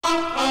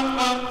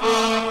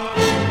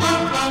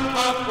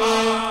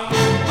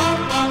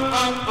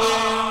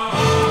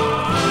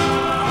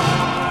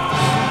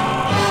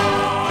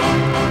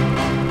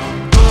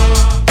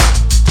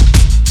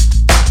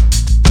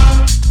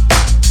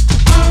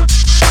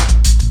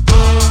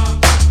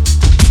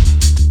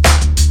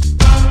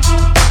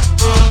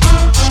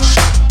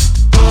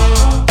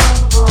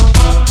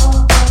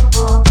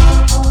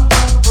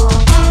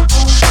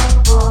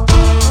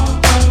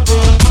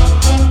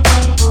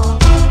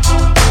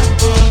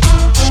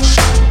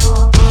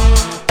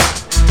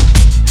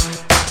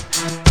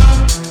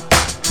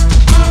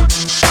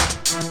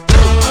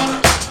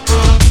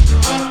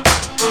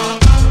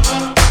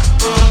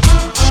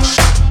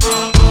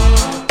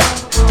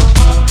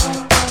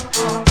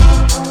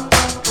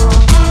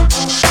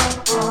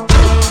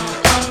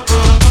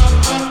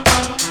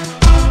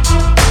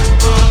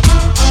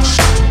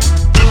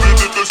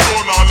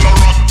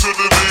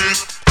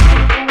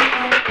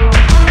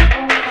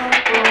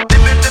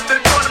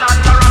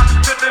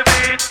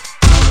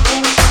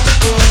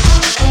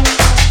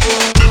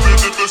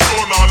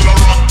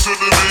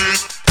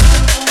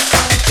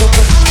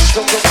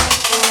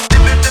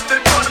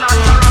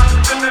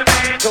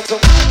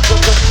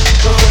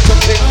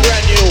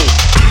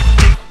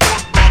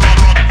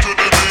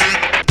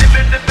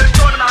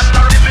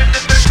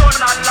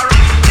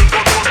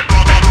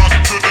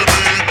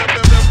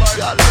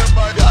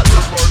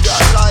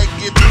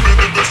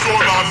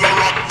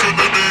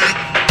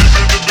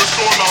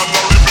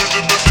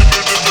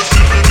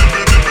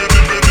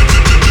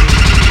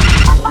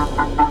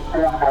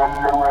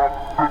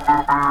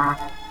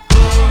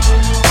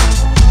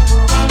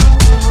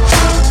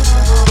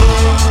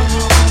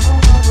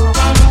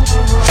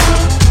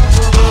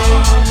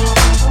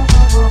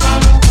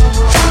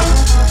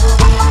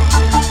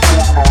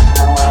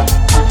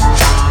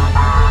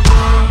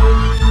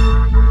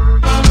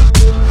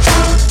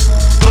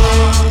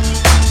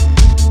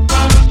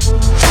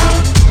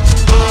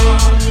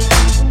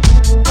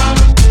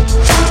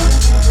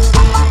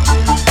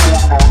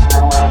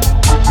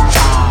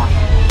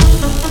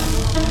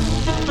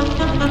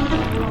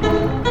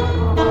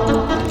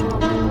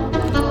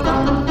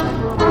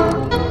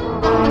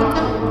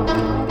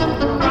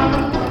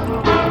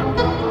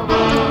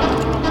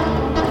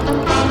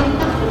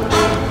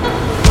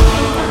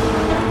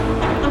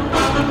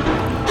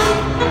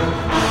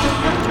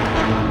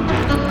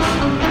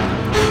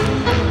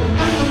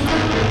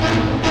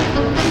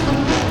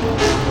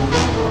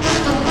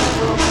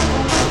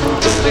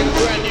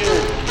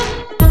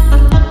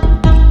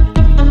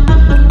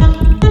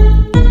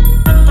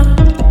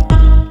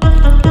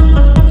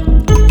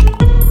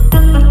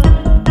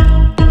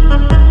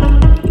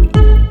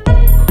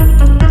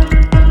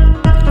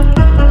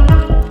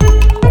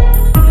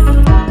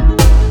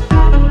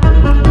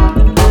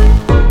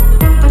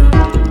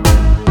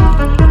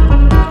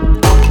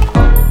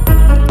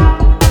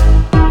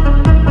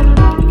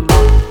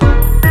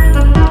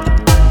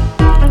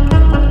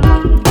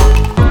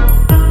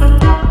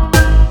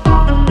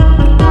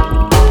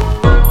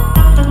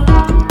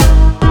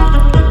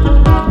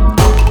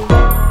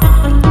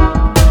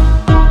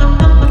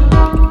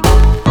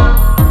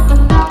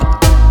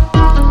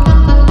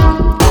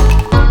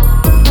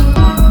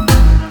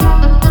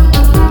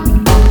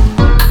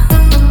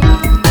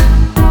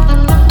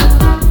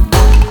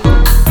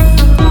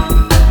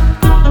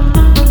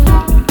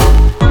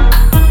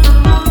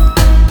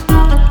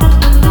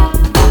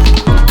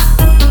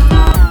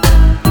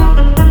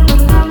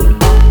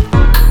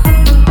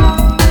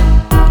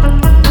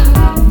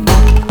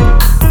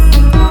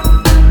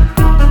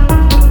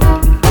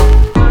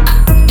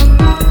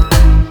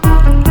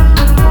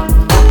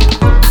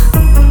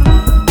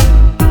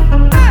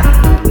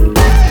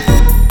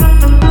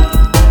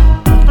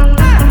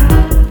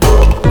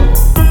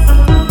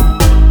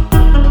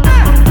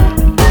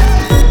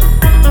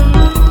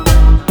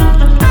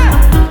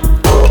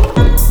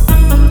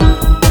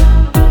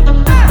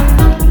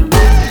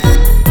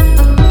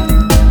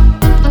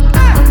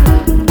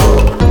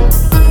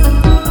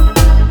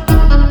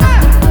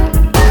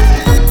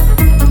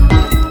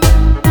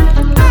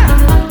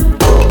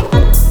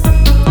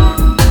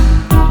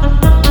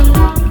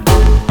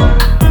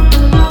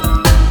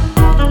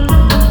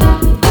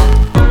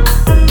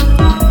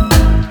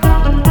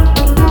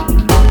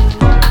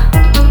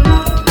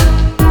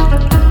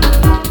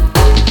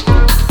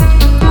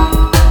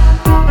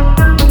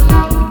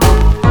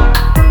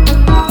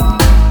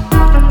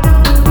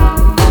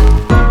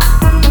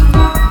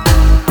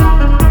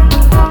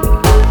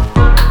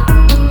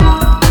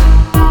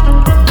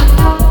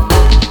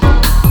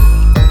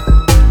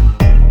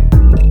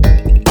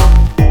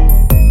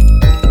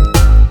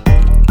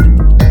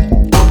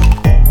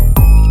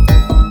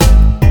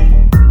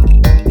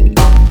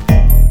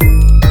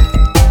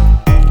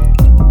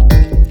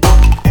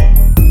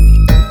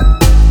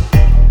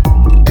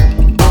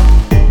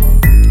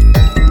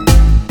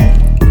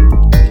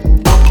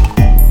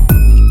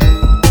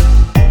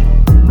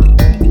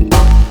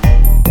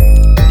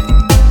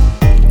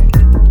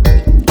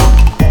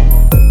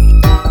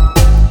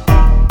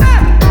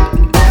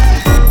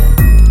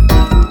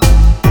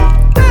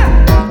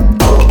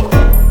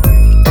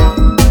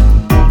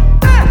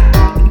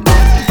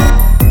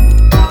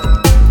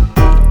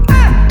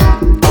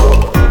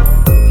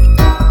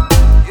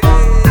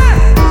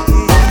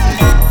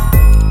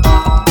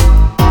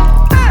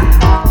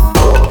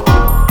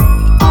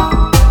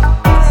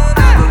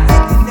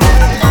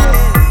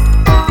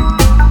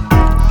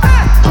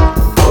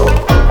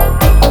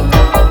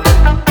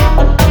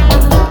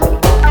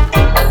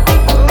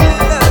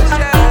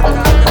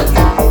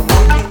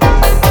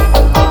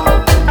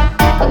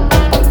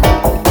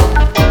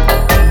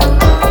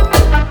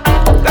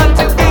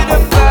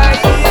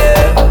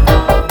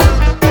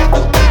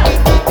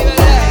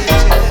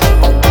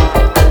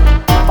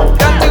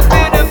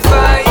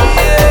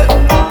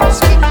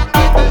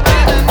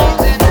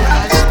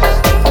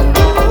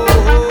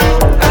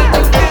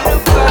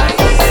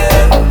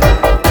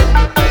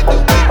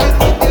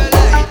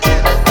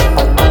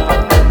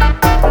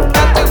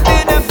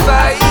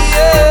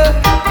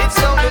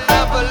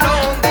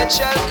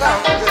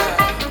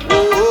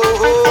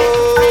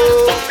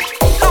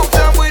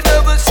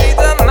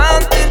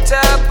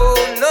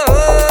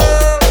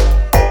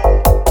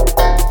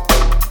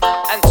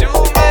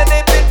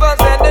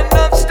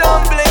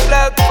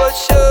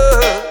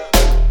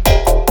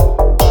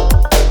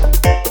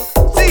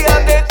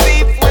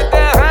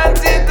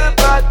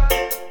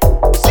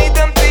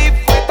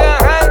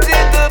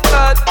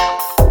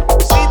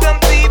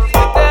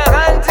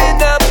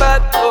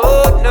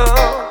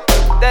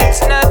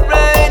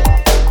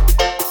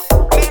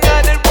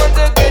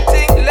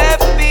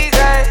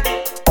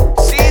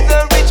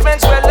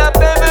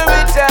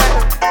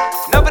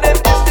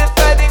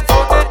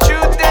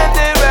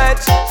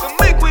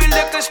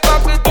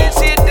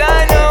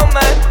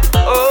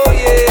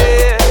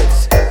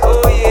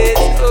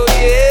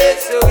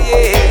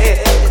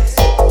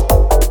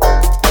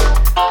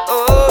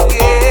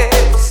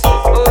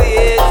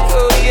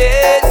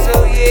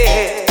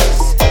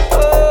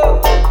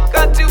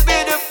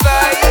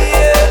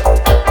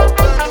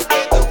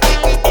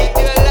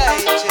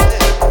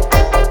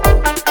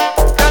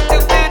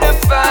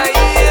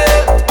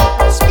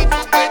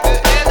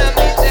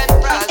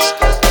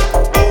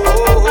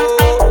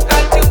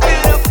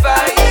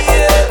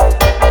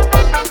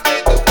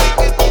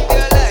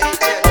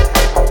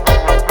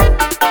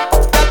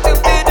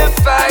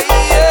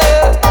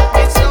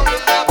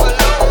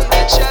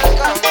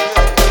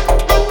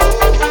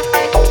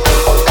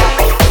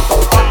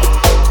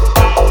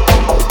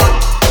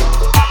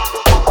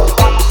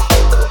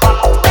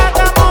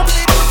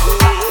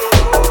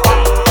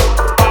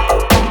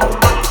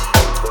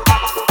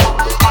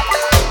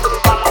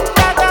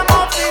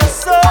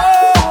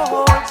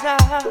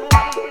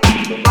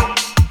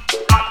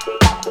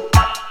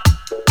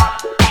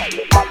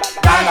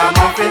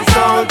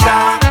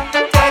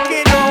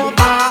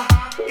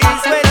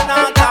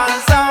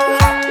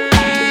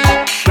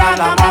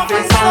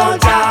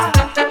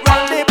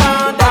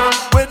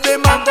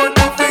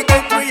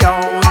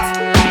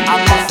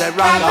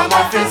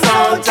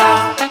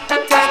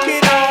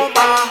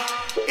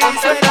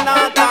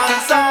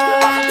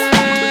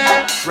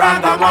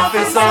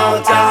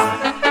Soldier,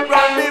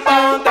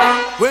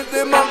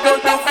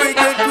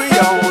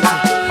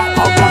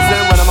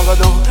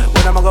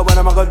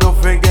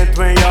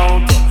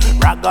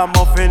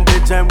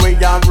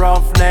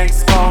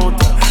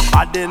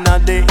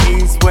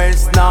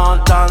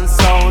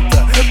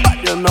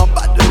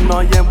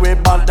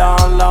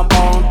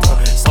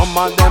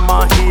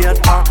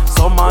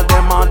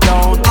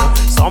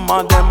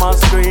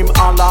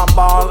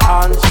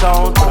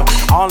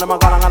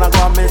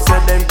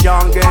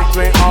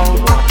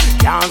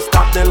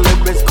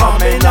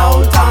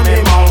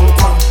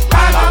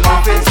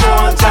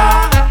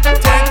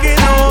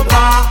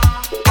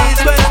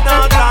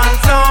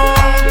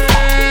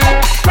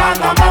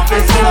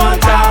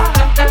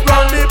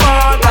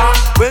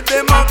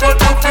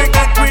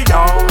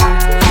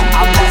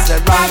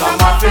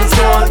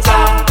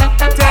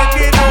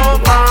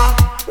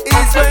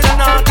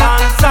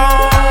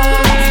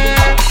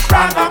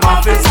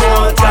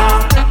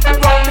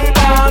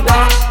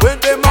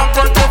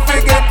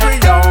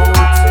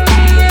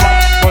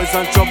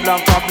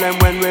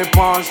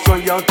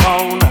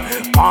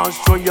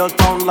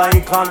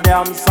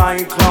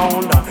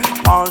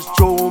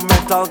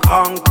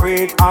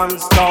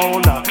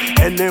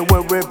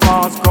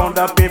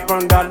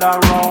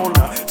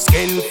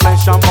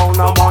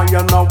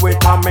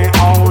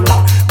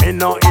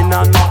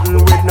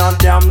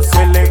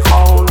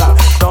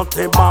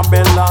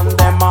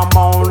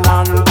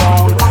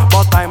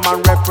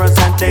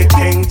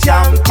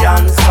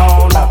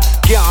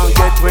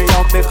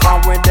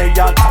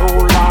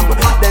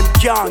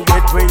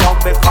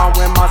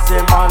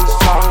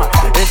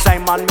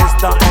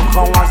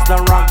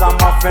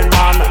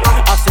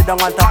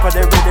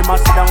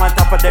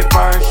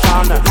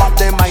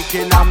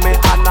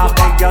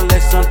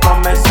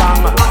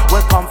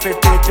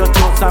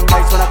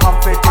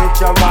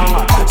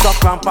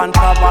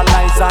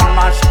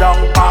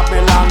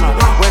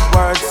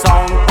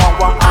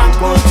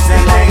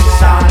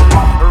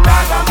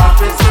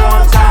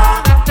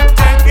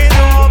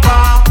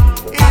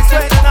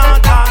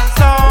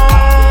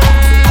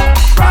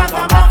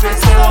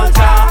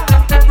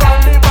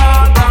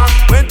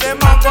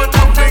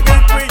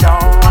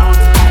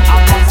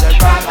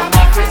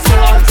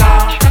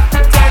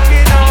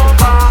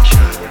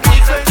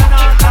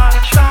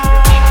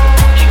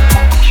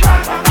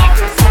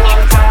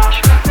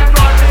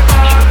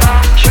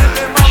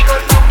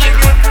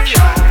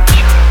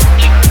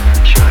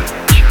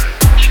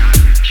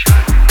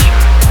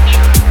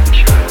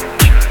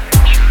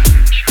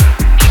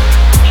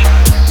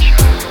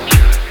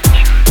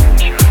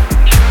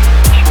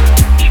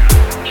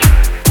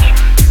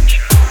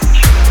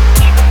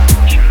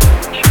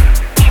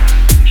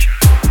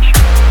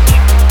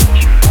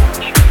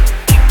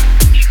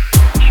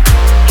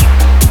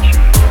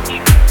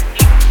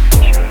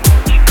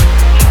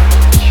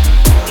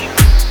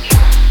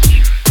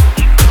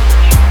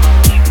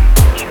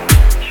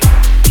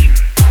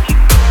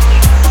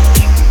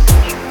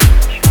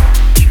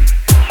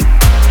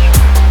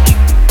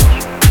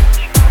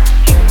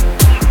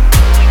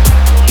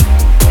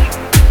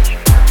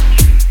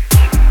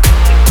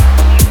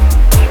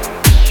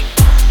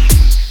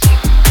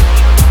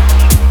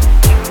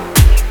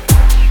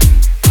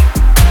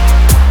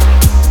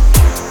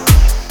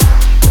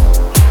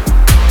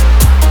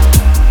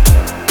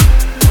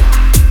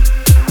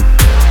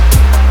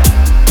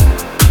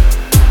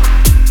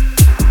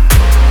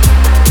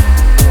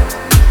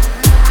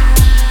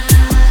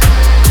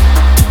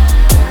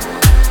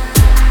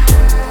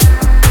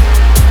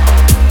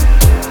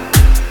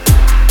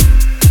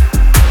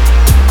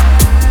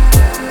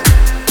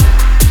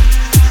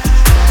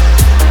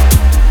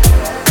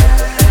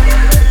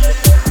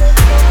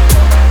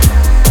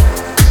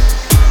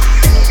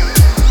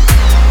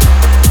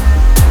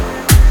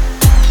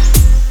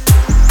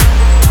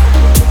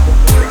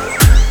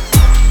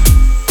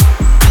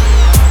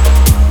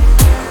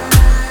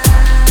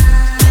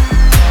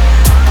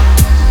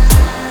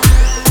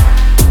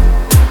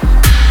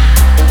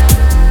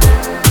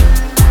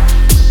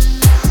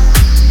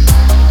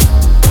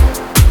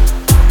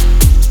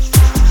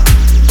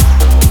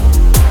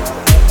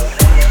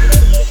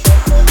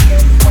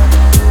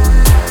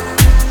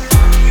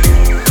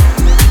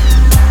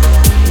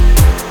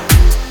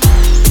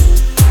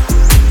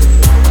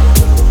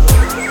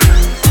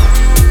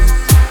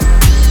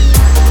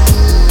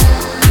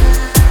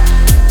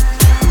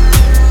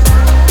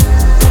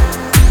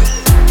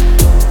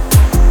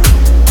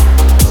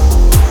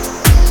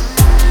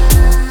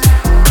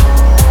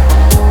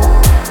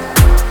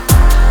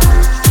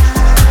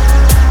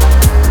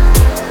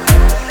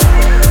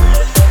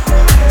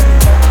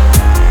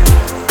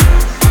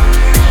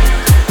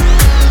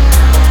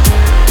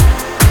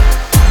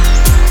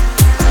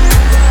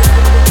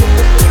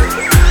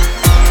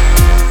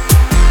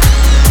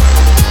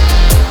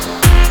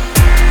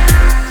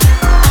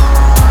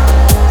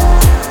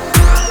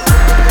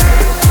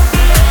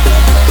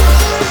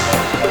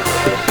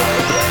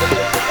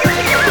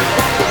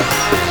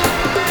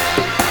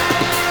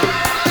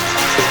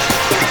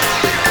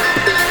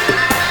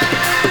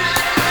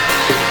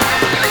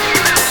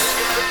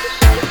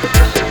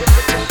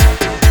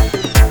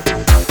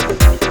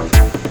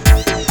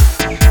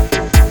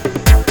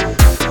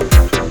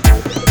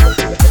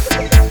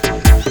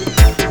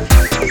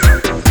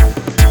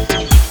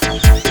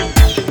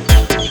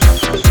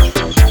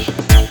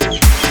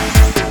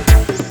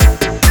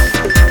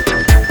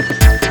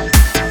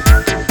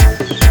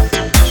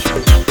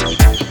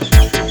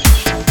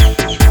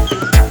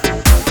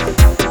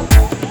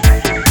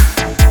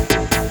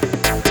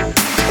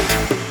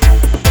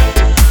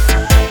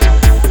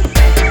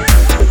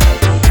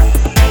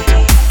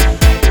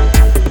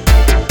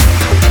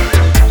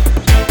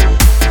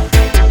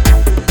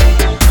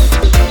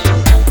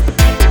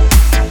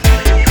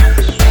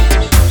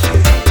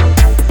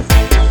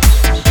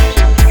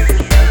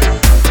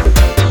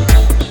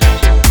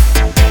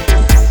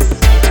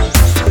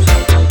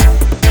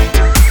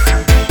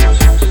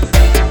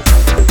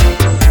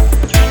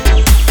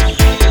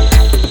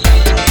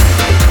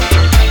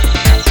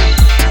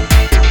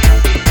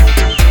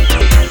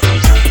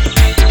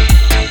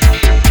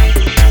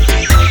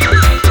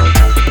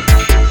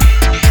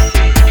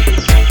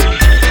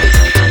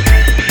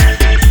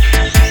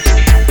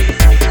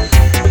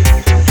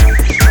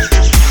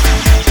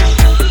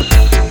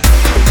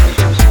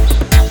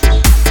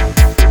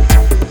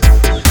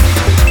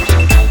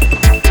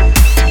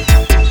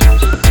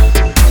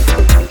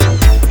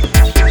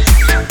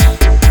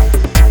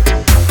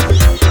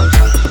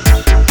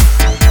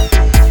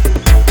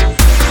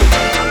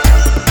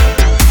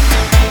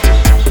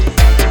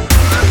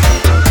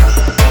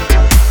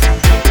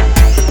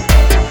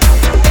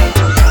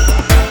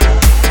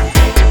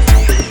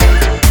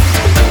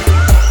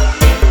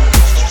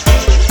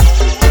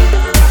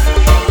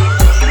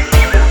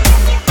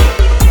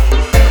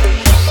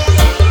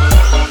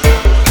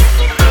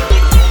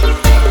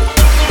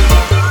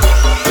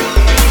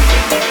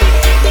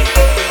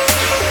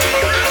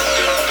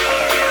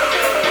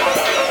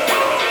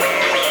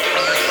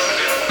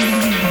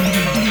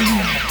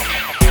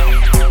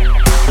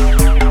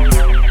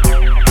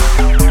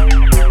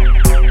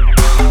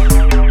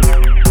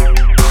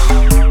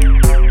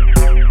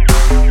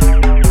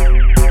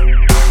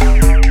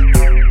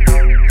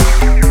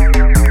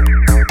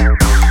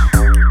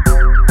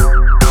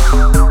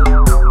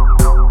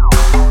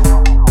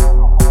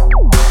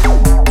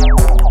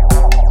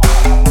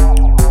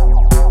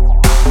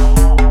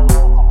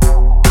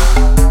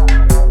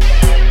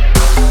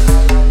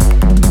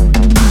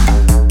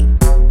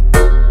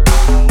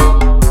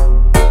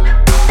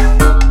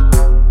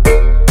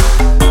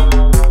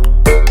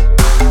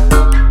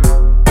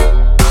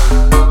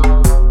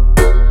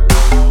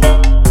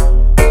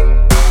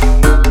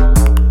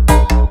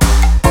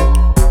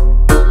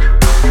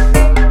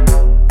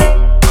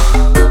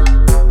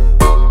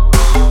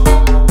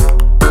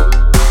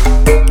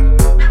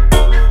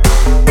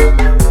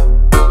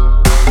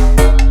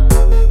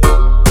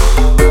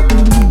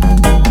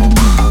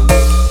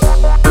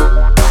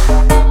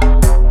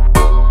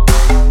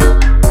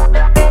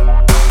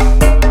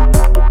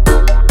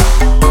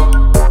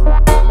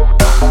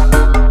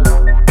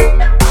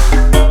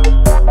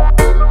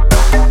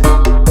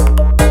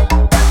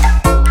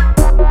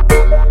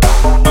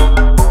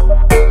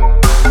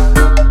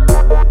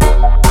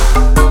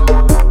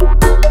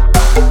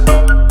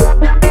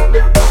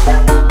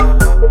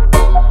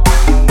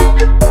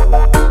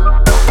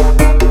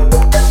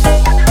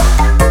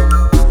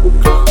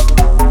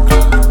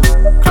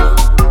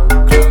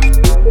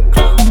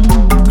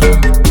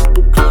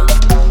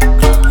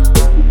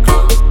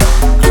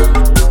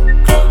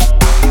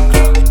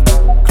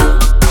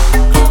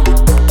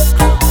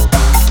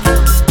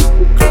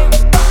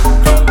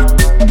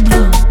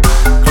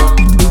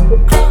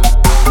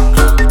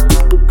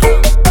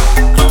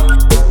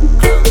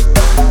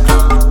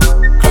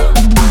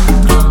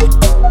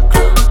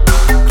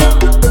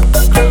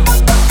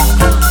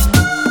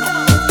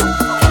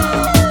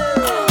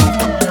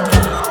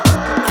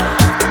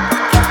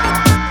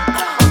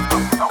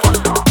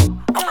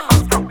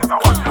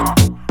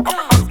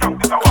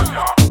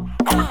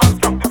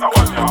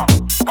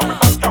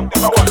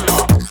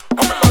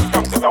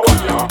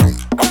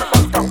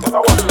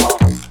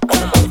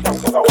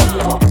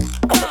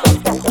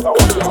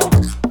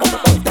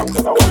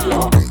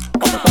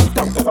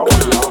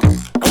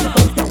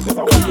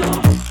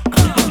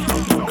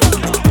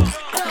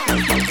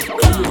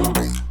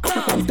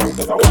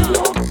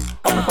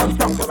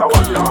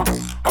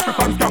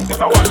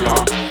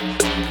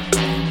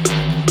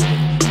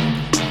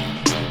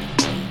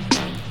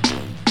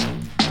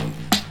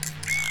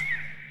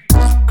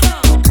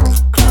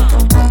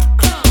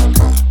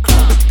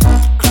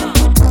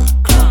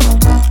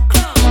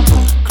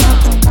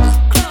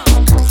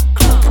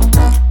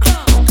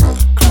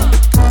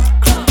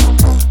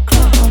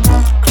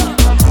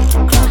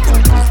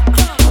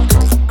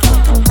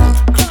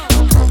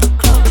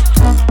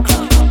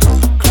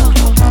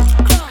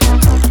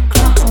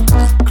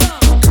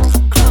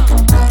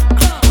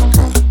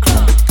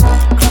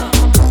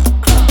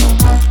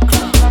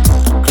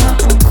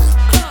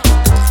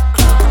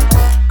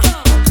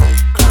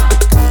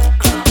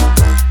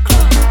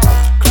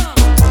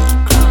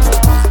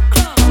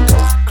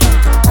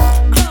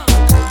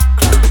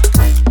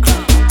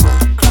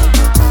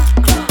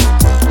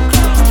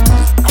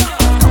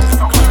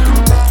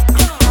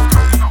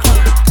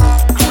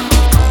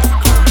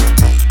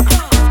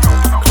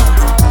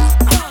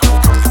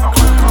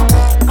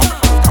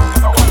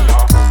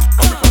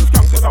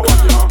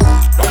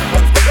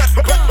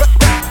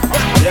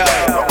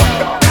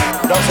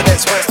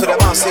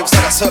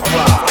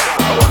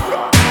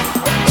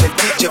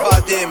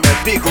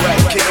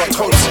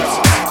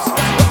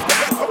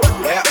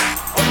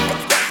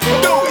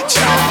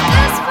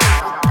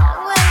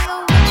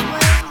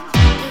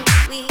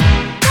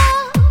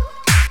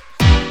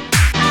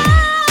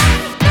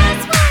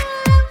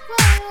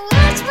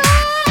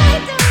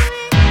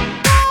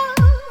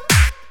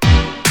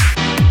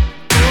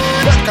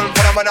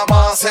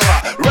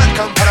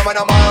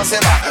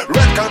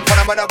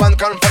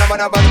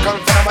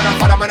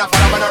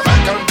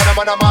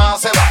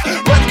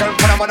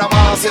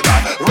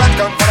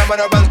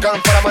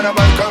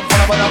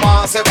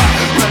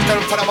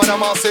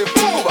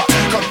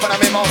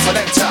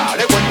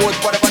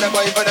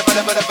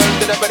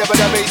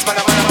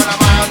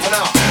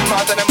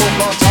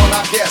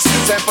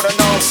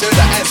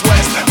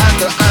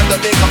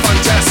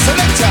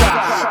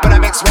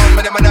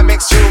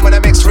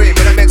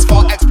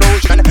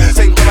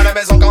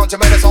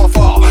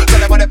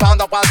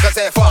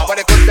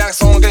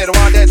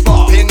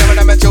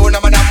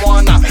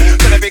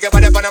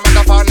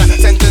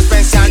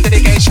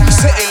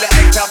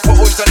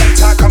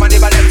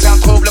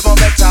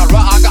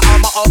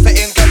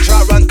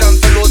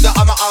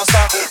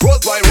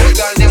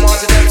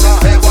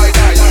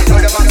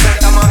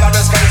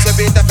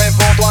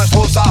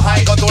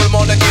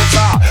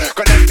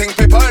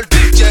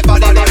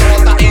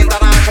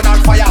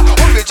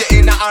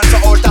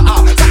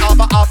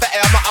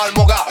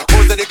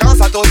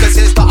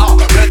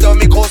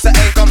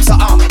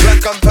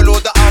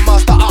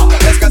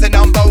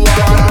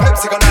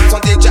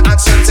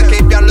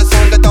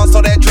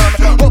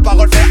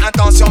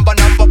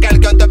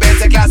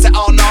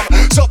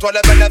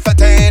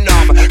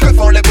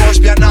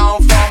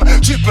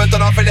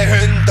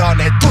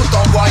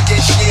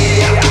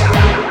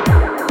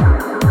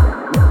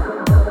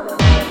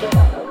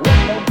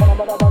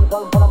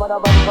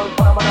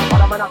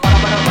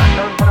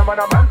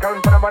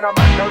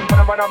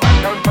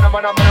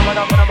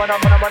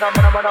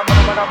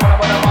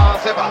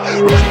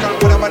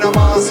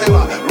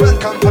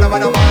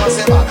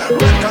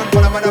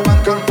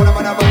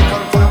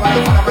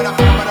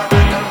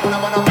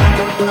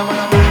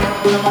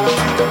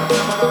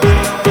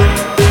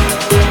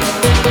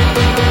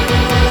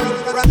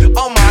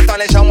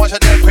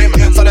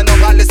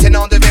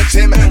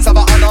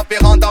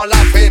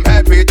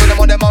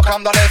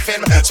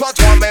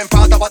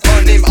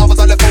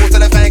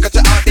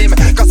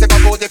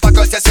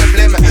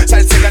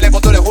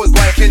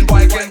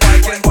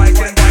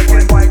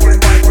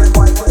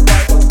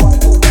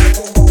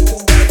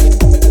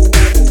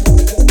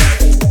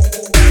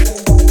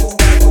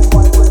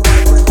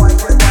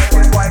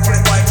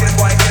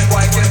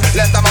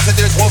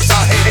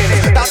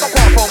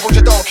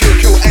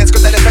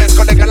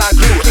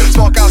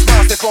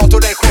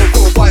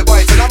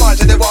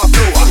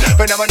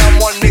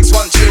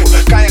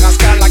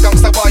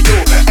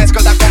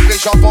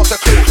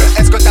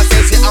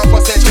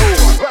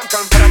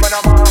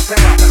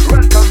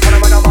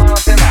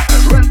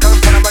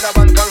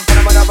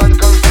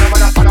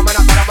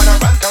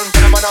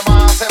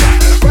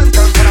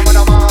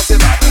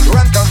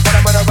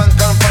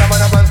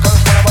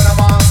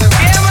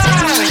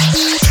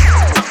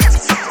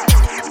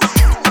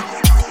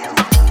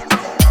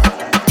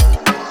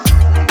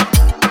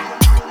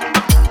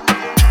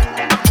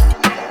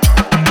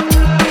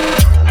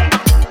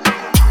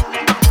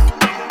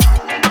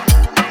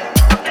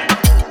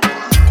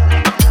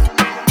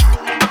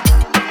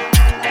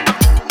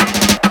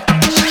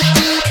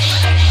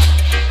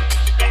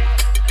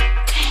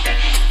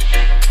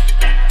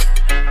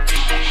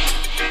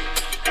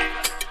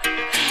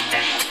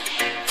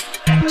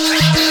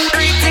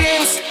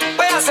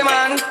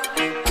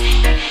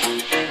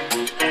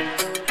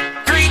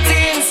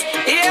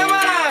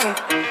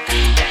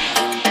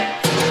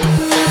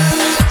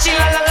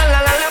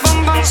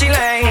 Chila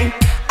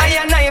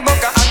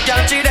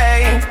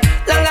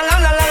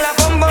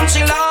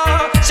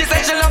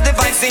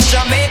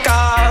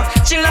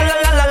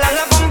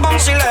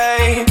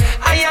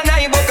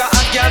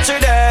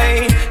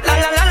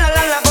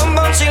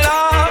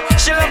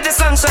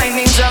sunshine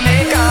in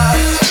Jamaica.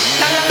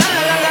 La la la la la la la la la la la la la la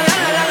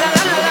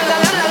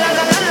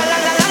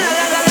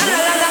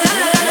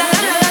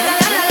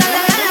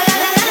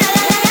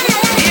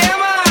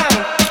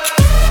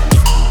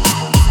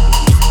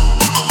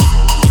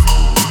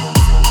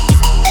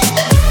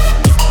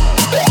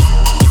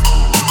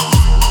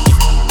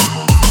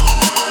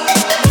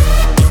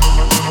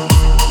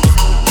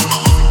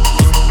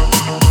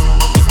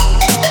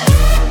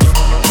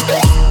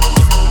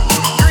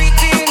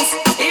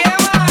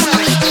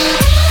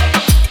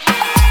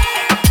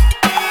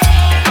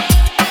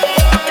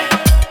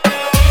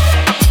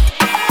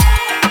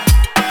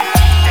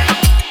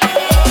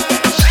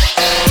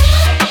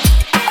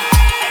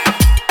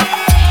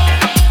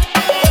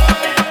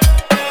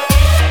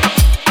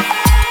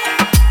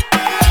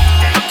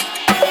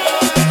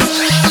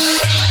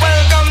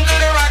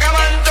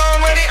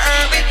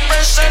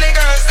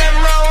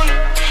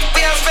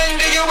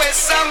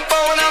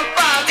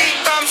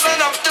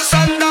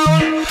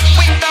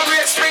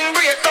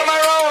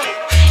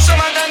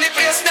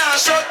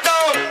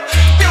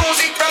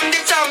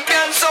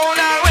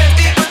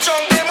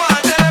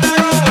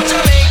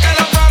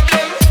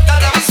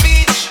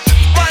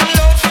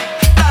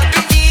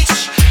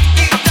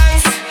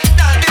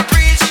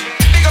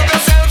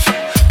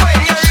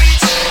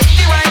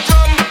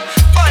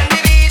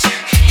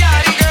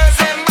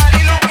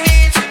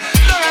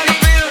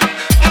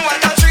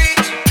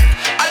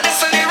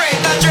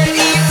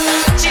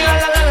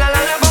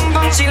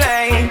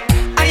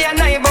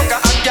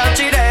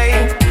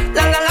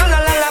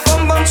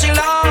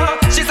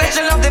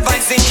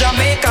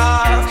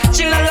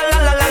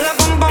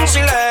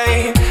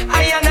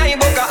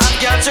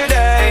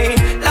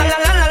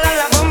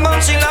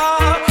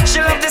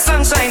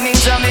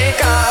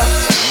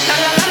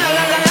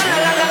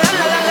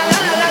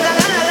la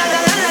la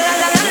la.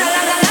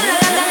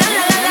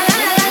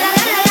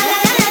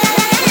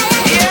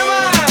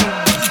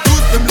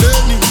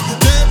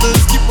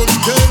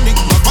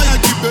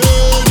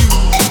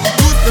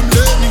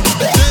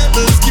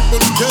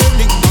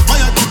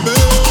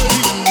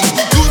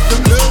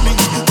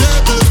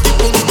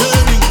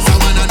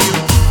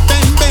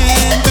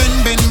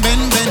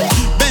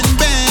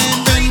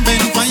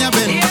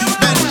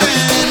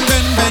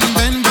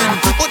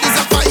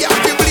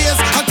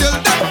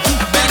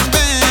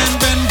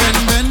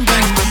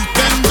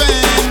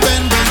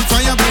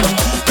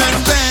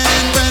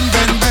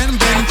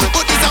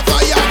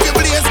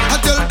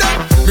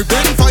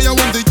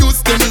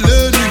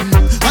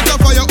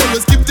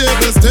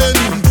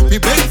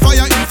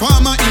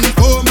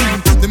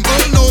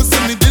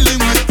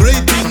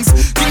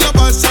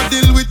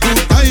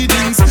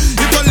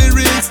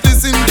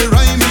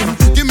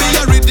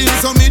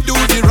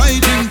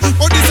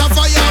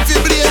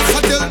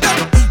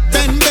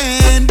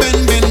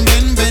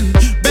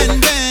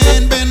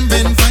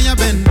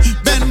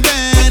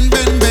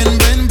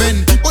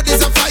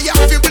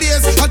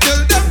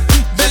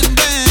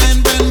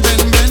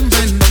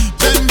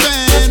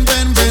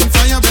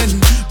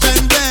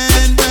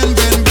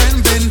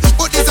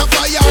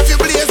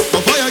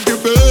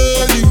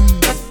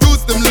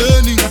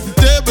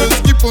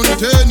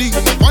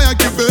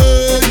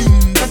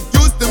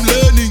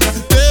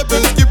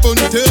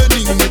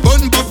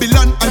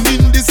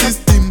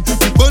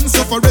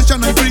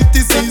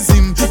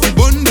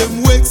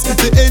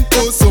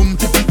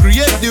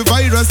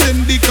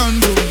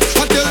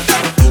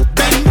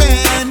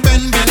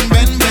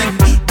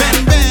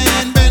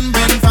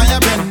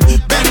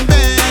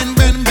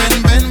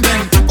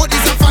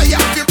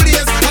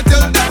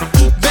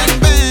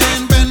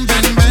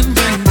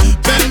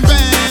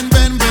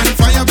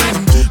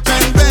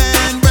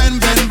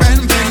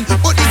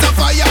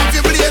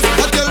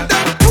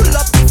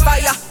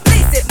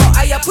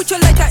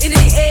 in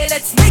the air,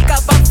 let's make a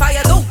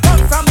bonfire. Don't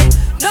run from it.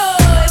 No,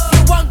 if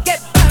you want get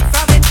burned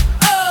from it.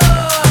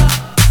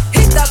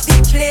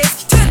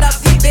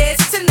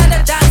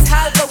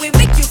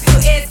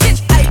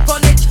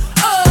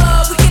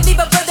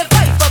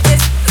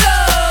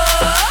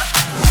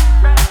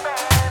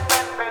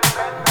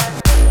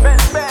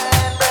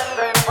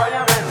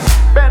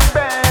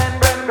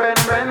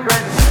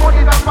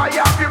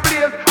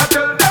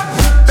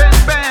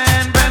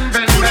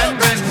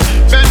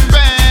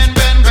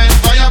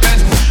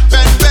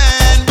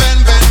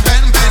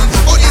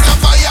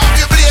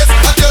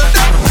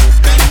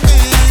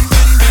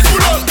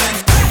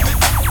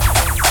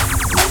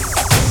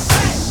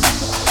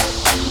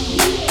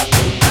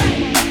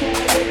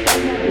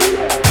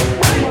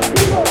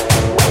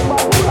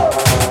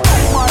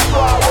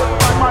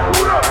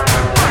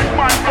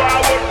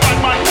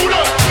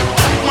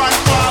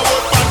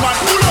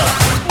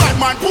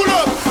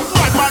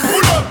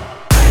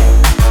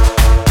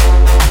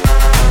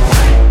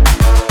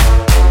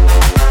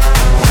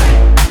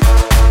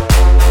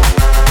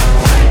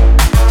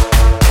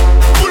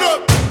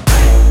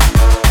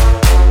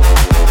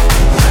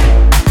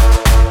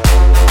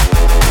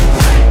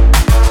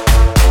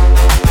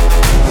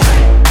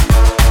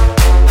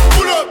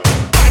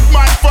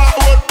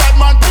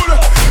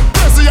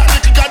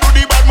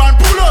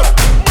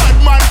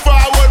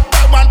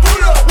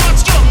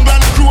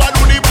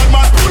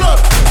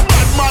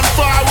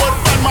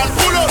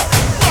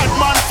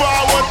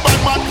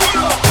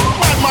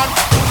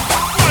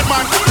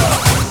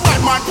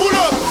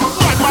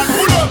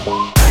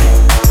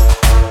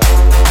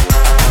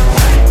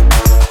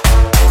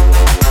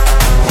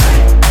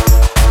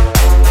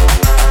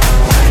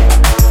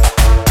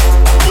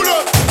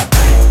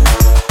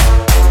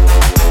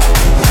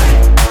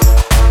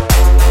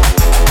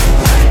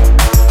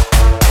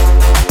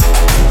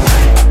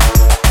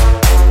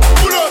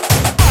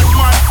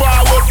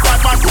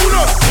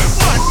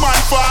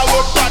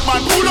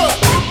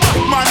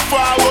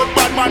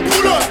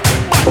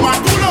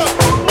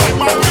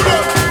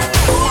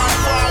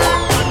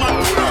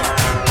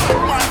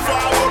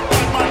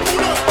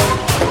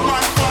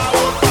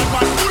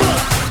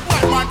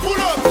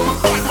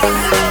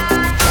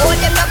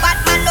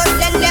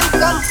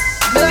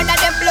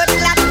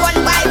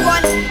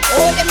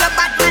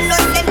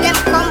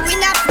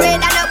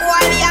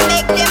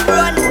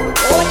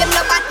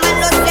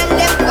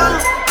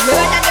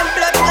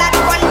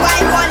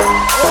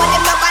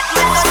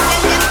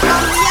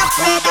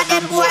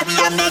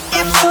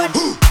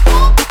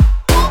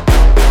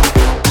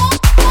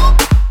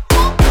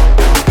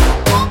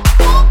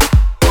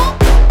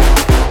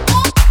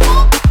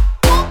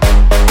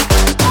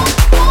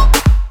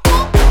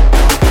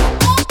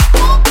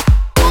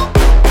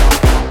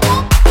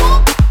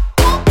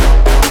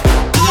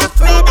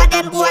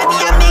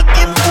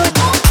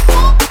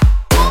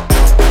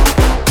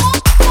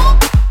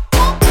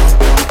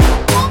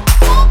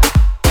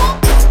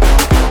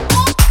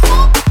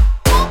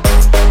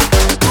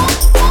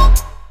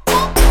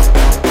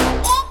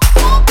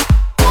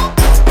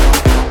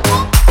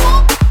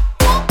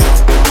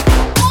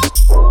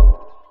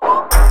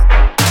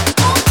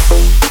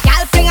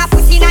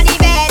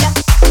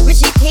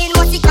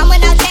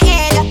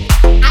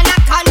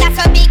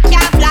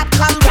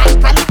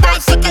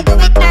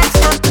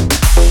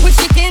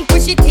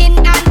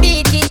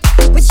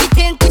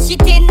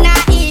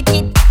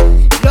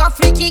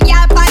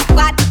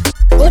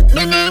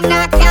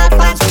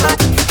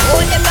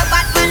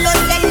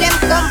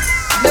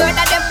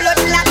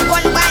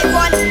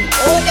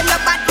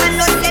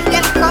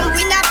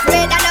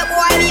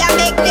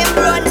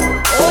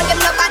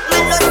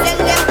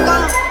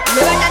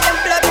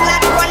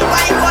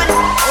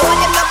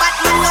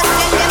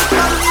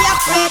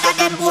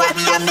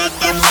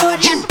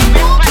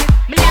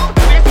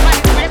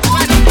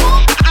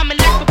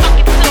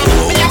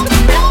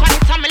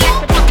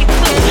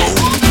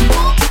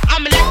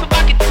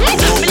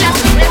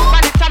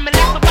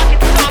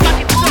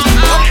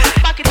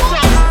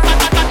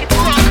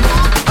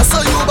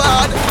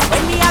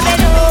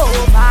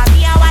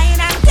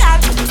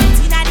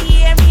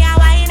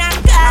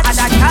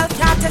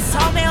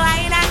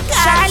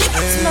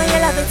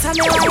 time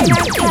me wine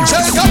and catch.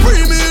 Take a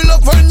premium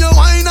look when you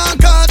wine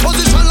and catch.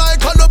 Position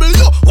like a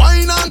W,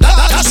 wine and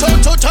catch. Dash out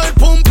to tight,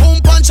 pum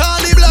pum punch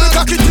Charlie Black. Make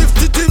a key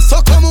tip,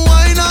 so come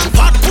wine and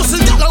fat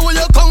pussy. Girl, where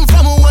you come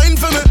from, wine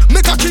for me.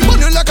 Make a keep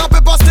on you like a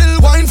pepper, still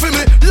wine for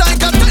me.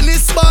 Like a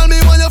tennis ball, me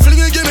when you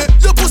fling it, give me.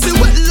 Your pussy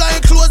wet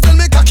like clothes, then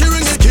make a key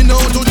ring it. Skin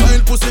out to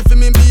tight pussy for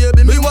me,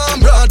 baby. Me want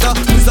brother.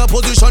 This a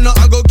position,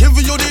 I go give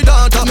you the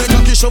data. Make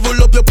a key shovel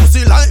up your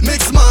pussy like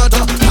mix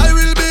smarter. I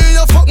will be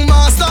your fuck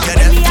master.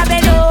 When me a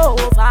bend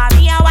over,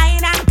 me a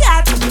wine and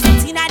catch.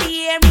 Sitting at the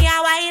air, me a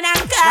wine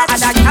and catch.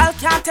 And a girl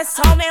can't test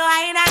how me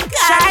wine and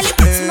catch. Charlie,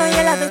 but you know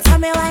you love it, how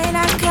me wine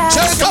and catch.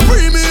 Check a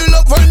premium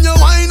up when you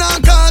wine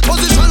and catch.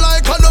 Position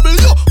like a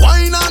W,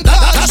 wine and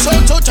catch. Dash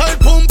out to tight,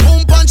 pum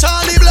pum punch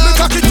Charlie Black. Make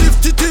a key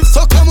tip,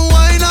 so come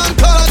wine and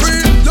catch.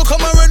 You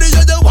come already,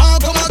 you just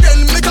want come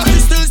again. Make a key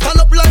still stand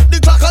up like the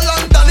clock of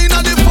London.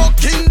 Inna the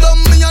fucking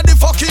dumb, me a the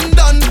fucking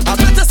done. I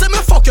better say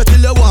me fuck you till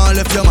you want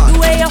left your man. The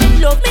way you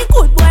love me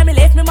good, boy, me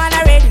left me man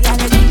already.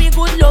 And you give me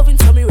good loving,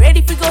 so me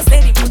ready for go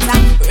steady. Put a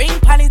ring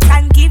pon it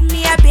and give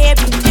me a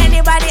baby.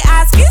 Anybody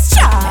ask is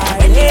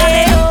Charlie.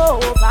 Me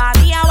over,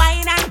 me a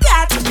wine and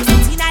catch.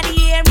 Sitting at the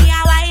air, me a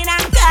wine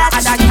and catch.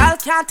 And a girl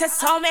can't test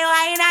how me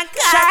wine and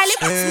catch. Charlie,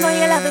 but you know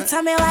you love it,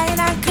 how me wine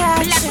and catch.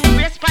 Me like to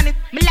brace pon it,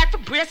 me like to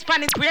brace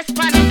pon it, brace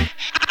pon it.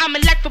 I'm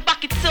like to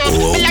back it too.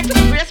 Me like to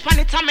brace pon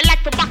it, I'm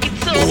like to back it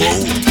too.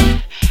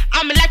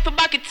 I'm like to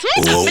back it too.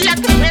 Me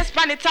like to brace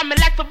pon it, I'm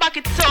like to back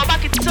it too,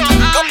 back it too,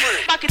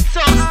 back it too,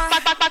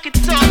 back it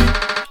too.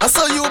 I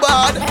saw you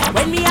bad.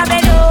 When me a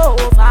bend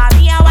over,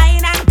 me a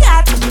wine and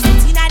catch.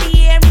 Sitting at the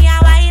air, me a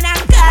wine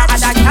and catch.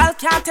 And a girl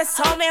can't test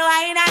how me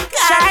wine and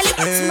catch. Charlie,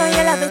 but you know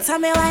you love it, how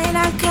me wine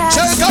and catch.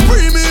 Check a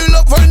premium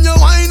up when you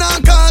wine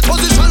and catch.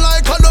 Position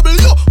like a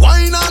W,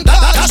 wine and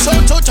catch. Dash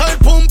out to tight,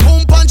 pum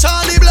pum punch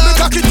Charlie Black.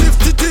 Make a key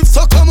tip,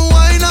 so come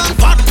wine and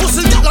fat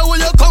pussy. Girl,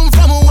 where you come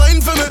from, wine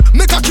for me.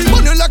 Make a keep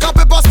on you like a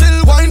pepper,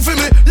 still wine for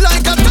me.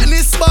 Like a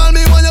tennis ball, me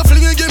when you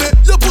fling it, give me.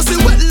 Your pussy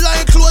wet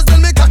like clothes,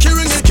 then make a key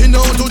ring it. Skin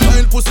out to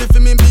tight pussy for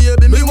me,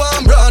 baby. Me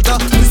want brother.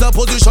 This a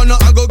position,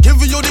 I go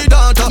give you the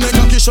data. Make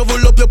a key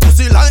shovel up your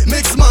pussy like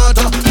mix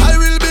smarter. I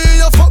will be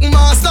your fuck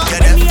master.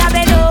 When me a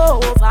bend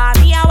over,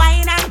 me a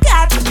wine and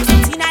catch.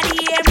 Sitting at the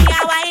air, me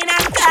a wine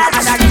and catch.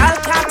 And a girl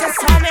can't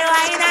test how me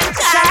wine and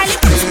catch. Charlie,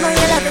 but you know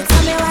you love it,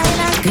 how me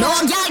wine and catch. No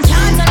girl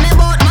can't tell me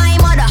about my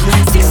mother.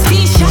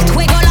 16 shot,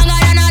 we go longer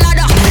than a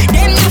ladder.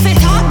 Them no fit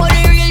talk, but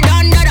they real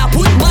done dada.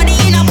 Put body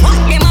in a pot,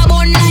 them a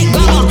bun like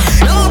grabber.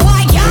 No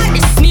boy can't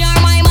diss me or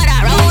my mother.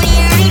 Round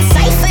here ain't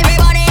safe,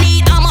 everybody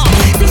need ammo.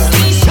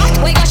 16 shot,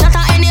 we go shot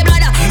her in the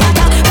bladder.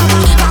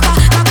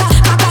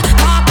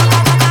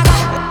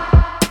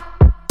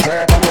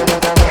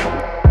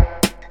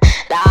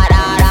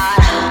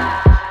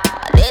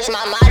 This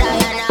my mother,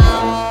 you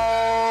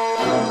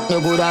know. You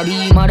coulda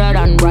be mother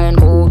than Brian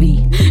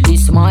Kobe.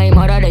 This my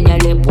mother, then your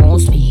lip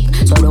won't speak.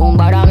 So don't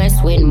bother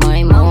mess with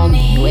my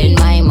mommy, with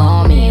my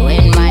mommy,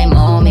 with my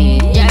mommy.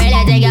 You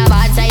really take your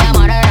bad, say your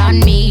mother than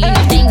me.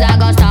 If things are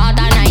gonna start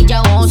at night,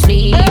 you won't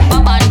sleep.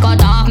 Pop and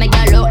cut off, make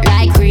you look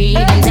like creep.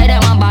 Them say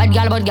them a bad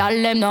girl, but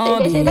girl them no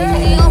be. They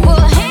gon' put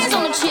hands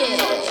on the chick.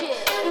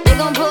 They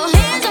gon' put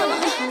hands on her.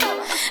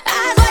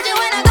 Eyes watching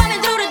when I'm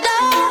coming through the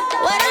door.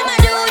 What I'ma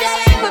do, they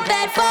ain't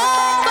prepared for.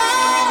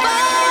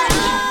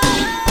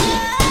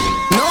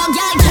 No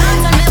girl can't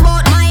tell me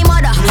about my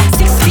mother.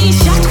 16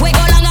 shot, we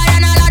go longer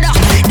than a ladder.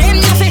 Them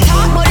no fit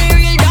talk, but they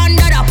real done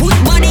dada. Put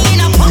body in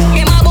a pot,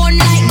 them a bun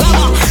like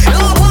grabber. No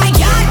boy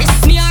can't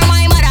diss me or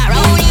my mother.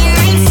 Round here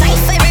ain't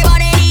safe,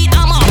 everybody need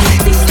ammo.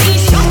 16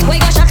 shot, we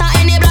go shot her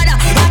in the bladder.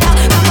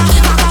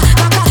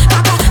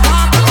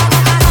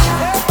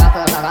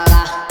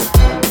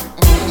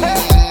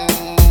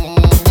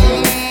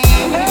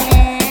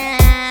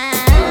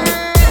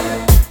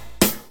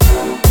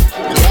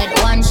 Get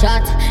one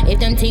shot. If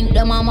them think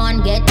them a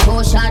man, get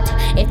 2 shot.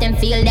 If them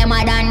feel them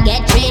a done,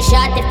 get 3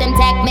 shot. If them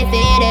take me for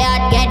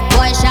idiot, get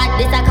 4 shot.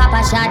 This a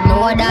copper shot,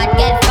 know that.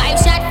 Get 5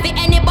 shot for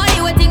anybody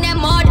who think them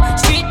mud.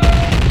 Street,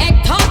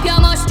 head top, you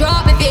must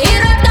drop. If you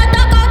hear a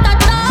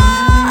ta-ta-ta-ta-ta,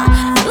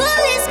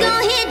 police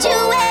gon' hit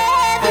you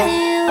wherever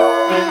you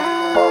are.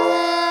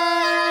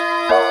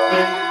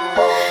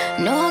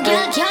 No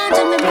girl can't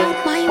tell me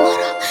about my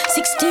mother.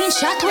 16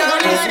 shot, we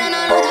gon' longer than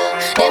a ladder.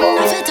 Them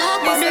nothing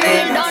talk, but they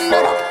real done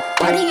dada.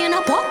 Body in a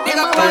pot, them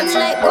a ones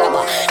like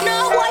grabber.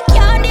 No boy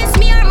can't diss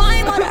me or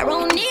my mother.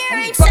 Round here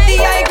ain't safe. the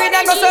high grade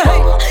and go so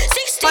hey.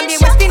 On the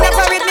west in a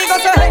parade me go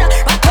so hey.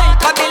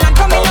 Babylon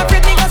come in a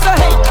parade me go so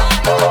hey.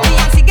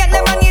 Beyonce get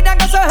lemonade and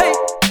go so hey.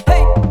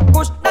 Hey,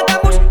 push that a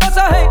push go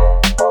so hey.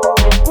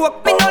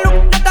 Coke me no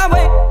look that a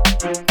way.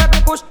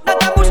 Every push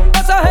that a push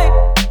go so hey.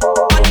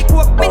 On the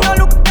coke me no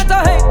look that a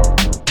hey.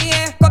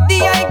 Yeah, cup the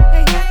high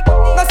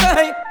go so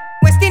hey.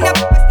 West in a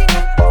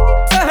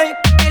so hey.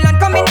 Babylon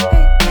come in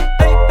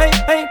hey hey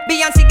hey.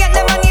 Beyonce get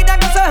lemonade and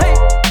go so hey.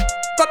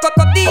 Cup the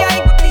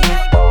high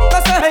go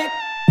so hey.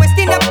 West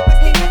in a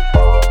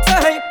so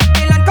hey.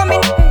 Babylon come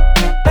in.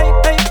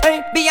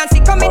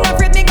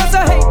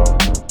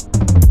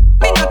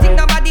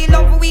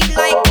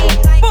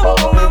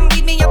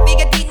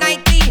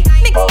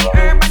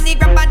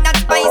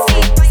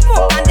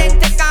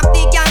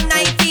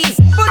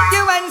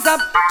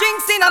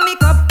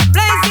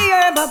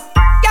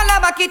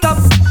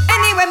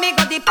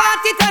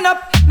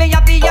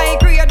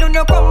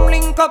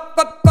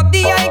 Cup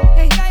the eye.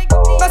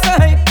 Go so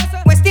hey.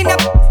 West Indian.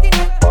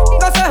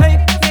 Go so hey.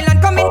 Milan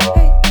coming.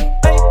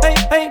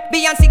 Hey.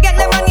 Beyonce get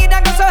lemonade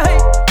and go so hey.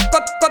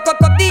 Cup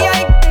the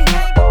eye.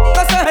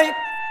 Go so hey.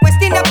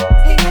 West Indian.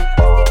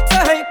 So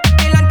hey.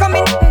 Milan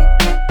coming.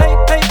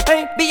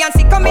 Hey.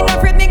 Beyonce coming and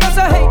afraid me go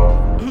so hey.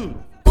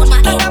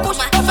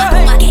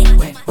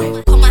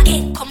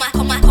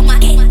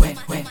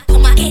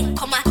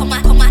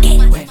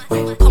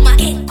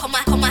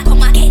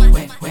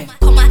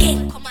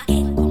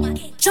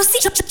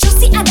 Just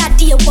the other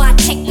day, what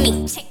check me.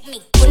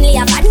 Only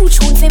have a new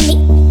tune for me.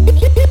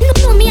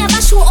 No, me have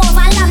a show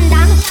over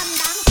London.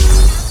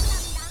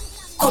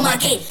 Come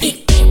again,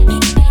 big Ben.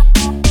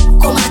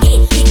 Come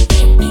again, big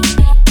Ben.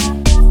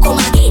 Come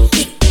again,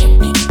 big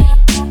Ben.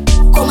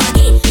 Come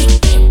again, big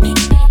Ben.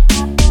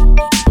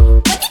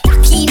 When the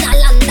cocky in a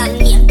London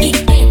name, big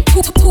Ben.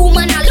 Two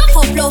man a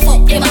love up,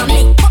 them a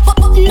make.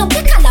 Button up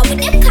the collar with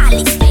them call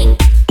it Spain.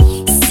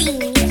 Sing,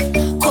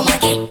 come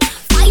again.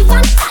 5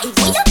 and 5,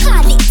 what you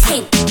call it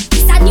 10?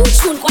 It's a new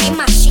tune, go and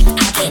mash it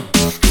again.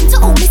 And to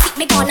all me sick,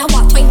 me gonna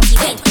walk 20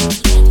 when.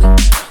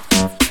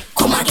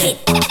 Come again.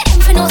 Them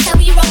for know that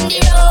we run the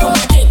road. Come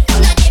again.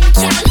 None of them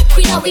can't lick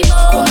we know we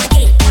more. Come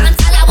again. Can't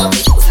tell her what we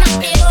use not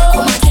pay.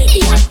 Come again. The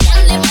hot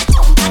girl them a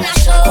jump and a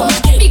show. Come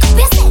again. Big up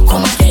yourself.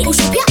 Come again. Push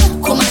up your hand.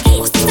 Come again.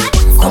 Bust it out.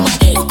 Come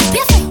again. Hook up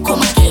your face.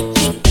 Come again.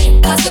 Big Ben.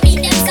 Cause we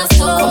beat them so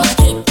slow. Come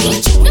again. Big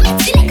chick we make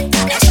select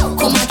at the show.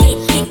 Come again.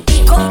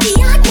 Big up the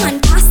hard man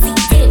pass it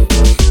them.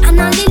 And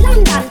all the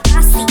London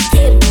pass it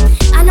them.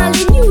 And all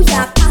the New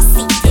York pass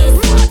it them.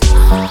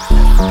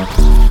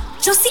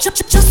 Just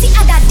the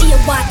other day,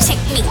 what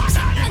check me.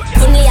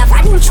 Only have a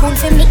new tune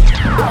for me.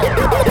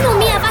 No,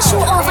 me have a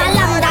show over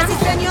London.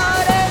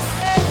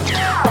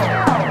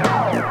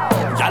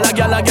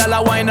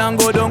 Gala, wine and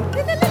go down.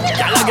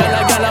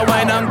 Gala,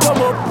 wine and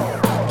come up.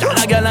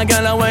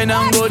 Gala, wine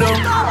and go down.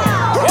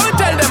 Go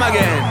tell them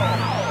again.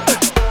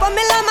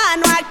 Ponme la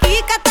mano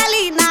aquí,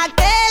 Catalina,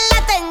 que la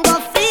tengo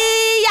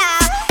fría.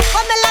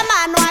 Ponme la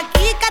mano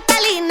aquí,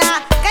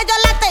 Catalina, que yo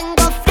la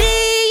tengo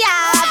fría.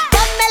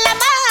 Ponme la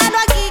mano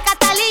aquí,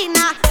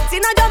 Catalina, si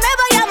no yo me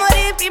voy a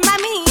morir, prima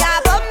mía.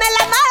 Ponme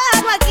la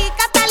mano aquí,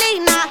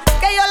 Catalina,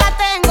 que yo la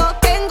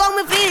tengo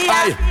muy fría.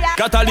 Aye.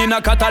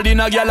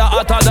 Catalina, girl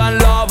hotter than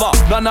lava.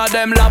 None of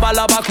them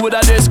lava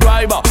coulda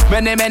describe her.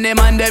 Many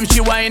man them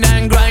she whine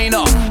and grind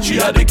her. She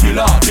a the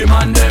killer, the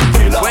man them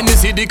killer. When you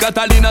see the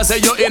Catalina, say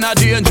you in a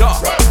danger.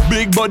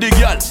 Big body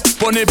girl,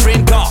 funny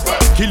printer,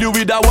 kill you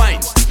with a wine.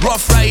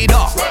 Rough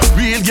rider,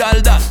 real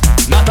girl that,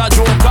 not a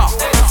joker.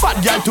 Fat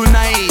girl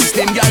tonight,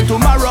 slim girl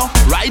tomorrow.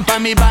 Ride by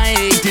me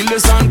bike till the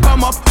sun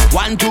come up.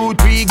 1, 2,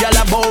 3, girl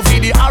above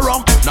with the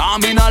arrow. Nah,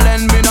 me no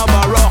lend, me no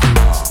borrow.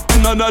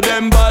 None of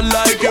them bad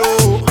like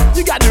you.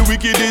 You got the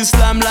wicked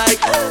Islam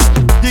like.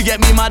 You get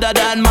me madder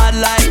than mad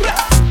like.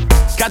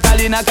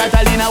 Catalina,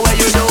 where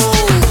you know?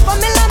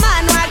 Ponme la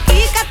mano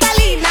aquí,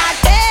 Catalina,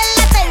 que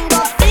la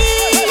tengo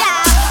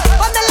fría.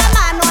 Ponme la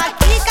mano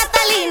aquí,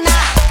 Catalina,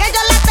 que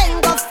yo la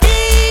tengo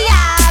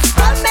fría.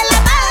 Ponme la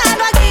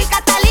mano aquí,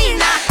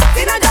 Catalina,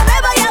 si no yo me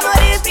voy a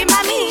morir,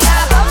 prima mía.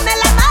 Ponme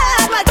la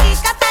mano aquí,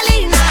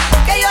 Catalina,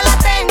 que yo la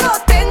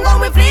tengo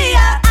muy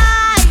fría.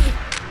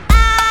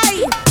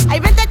 Ay,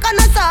 vente con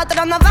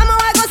nosotros, nos vamos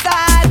a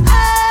gozar.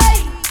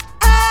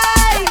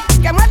 Ay,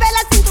 que mueve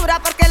la cintura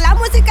porque la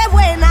música es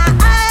buena.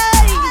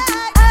 Ay,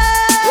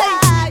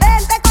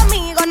 vente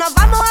conmigo, nos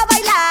vamos a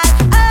bailar.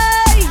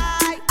 Ay,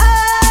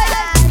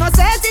 no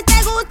sé si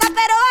te gusta,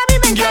 pero a mí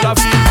me encanta. Girl, I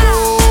feel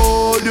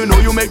good, you know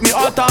you make me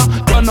hotter.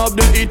 Turn up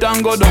the heat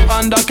and go down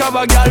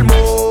undercover, girl,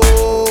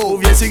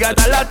 move. Yes, you got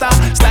a lot of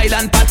style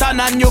and pattern,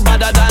 and you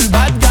better than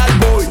bad, girl,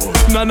 boy.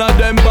 None of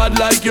them bad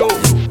like you.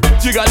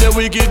 You got the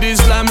wicked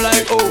Islam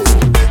like, oh.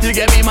 You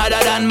get me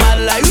madder than mad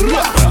like,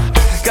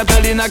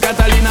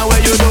 Catalina,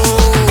 where you know?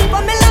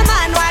 Ponme la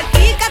mano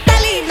aquí,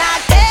 Catalina,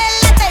 que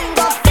la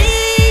tengo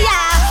fría.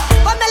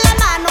 Ponme la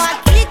mano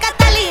aquí,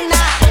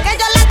 Catalina, que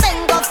yo la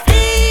tengo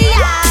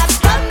fría.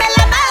 Ponme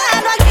la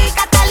mano aquí,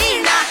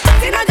 Catalina,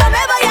 si no yo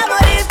me voy a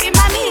morir,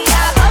 prima mía.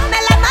 Ponme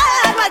la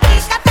mano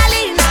aquí,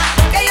 Catalina,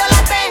 que yo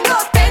la tengo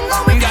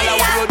muy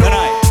fría.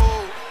 Tonight,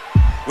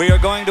 we are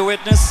going to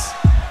witness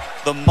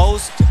the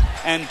most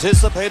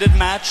anticipated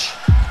match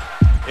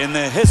in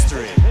the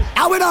history.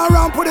 I went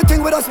around, put the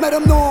thing with us, made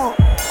them know.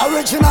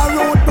 Original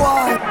road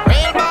boy.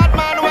 Real bad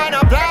man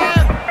wanna play.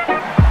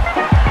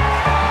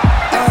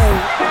 Hey.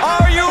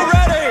 Are you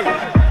ready?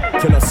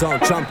 Killer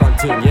sound, champion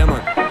team, yeah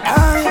man.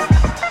 Hey.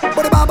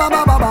 But ba ba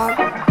ba ba ba.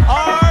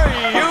 Are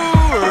you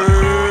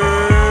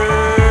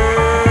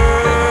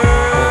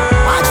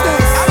Watch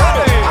this.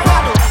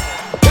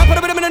 Yeah, put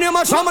a bit of in your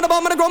mouth, I'm on the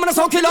bomb, and the grum, and the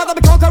soul killer, the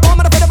big conquer, I'm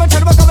on the fed of a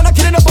cheddar, coming and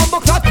killing a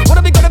bomb clot.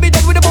 Wanna be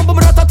dead with a bomb,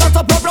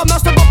 rat-a-tat-a, problem,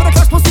 master bomb, and a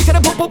crash, pussy, get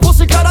a boom,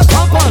 pussy, cut a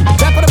compound.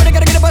 Yeah, put a bit of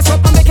get a bus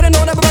up, I'm making it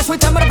known, every best with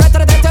them, and a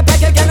better than that,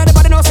 back again,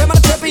 anybody knows, I'm on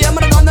a trip, I'm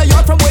on the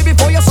yard from way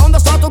before your sound, the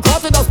start to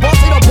cut it, the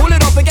sports, you know, pull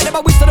it up, and get it,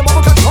 but we still a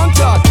bomb, cut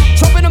contract.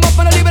 Chopping them up,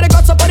 and I leave it, I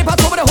got somebody,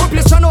 pass over the whole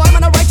place, trying to, I'm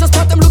on a righteous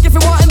path, them look if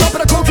you want, end up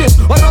in a cookies.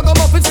 I rock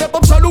 'em up and step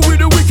up, salute with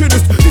the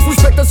wickedest.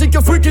 Disrespect, I think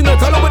you're freaking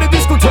out, all over the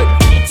discotheque.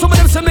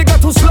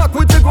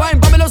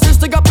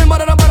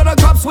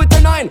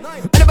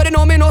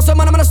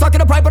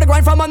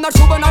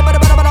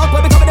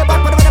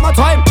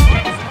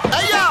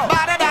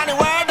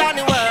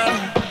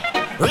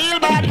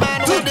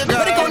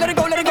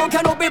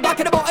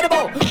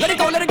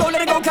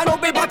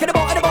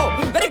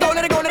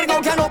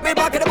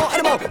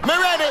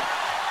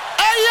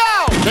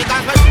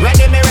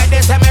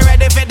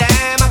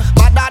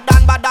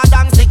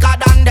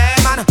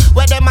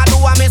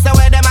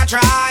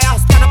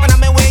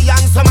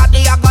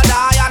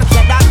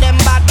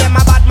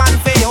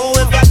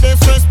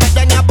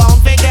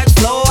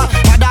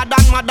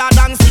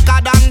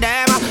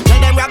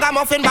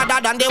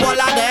 and the whole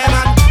of them.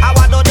 And I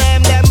want to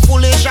them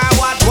foolish or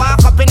what?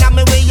 Walk up in a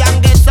me way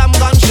and get some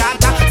gunshot.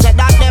 Said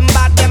that them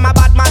a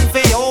bad man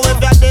for you.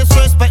 If you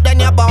disrespect, then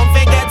you're bound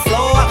to get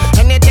slow.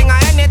 Anything,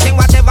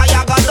 whatever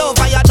you got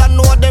over, you don't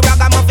know the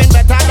ragamuffin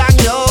better than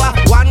you.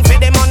 One for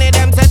the money,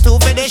 them say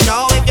two for the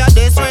show. If you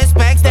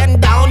disrespect,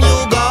 then down you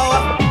go.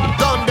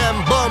 Gun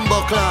them,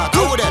 bumbo clock,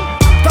 who them?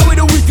 That we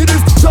the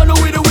wickedest, John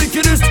we the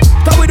wickedest.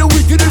 That we the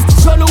wickedest,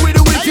 John we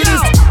the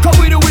wickedest. Come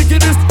we the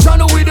wickedest,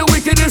 John we the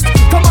wickedest.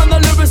 Come on the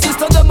lyricist,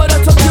 tell them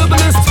that's a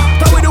turbulist.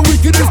 That we the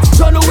wickedest,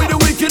 John we the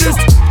wickedest.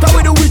 That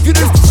we the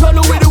wickedest, John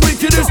we the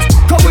wickedest.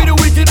 Come we the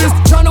wickedest,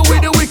 John we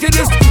the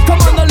wickedest. Come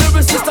on the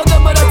lyricist, tell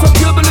them that's a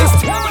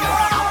turbulist.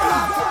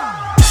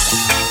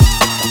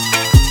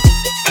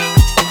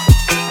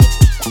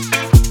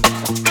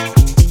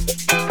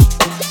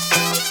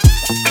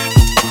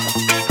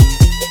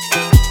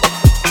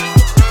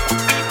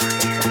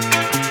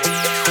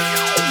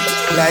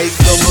 Like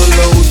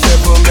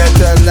 007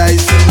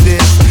 metalizing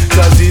this,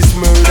 cause it's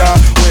murder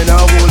when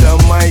I hold a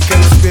mic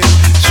and spit.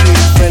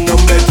 Street venom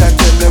better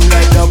tell them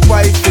like the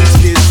wife is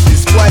this.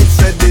 It's quite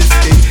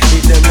sadistic,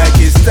 hit them like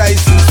it's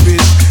Tyson's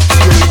fist.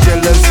 Straight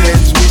jealous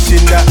heads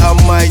wishing that I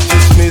might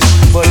just miss,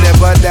 but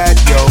never that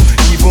yo,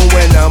 even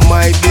when I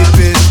might be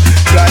pissed.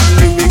 Got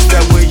lyrics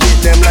that will hit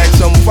them like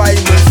some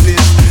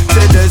pharmacists. To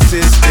the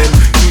system,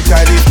 too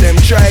tight if them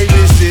try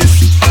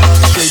resist.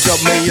 Straight up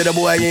man, you the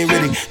boy ain't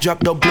ready. Drop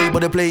the play, but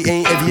the play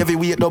ain't heavy. Every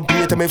week the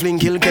play to me fling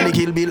kill Kenny,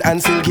 kill Bill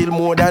and still kill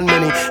more than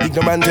many.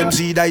 Ignorant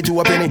MC die to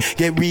a penny.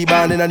 Get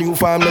rebound in a new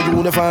farm, no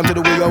uniform to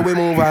the way how we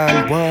move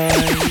on. Why?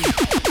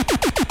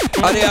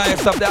 On the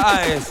highest of the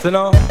highest, you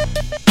know.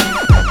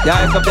 The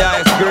highest of the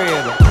highest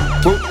grade.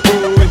 Boop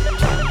boop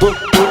boop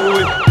boop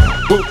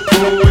boop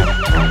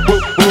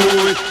boop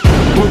boop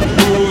boop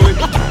boop.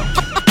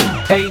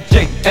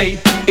 AJ,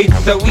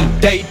 it's a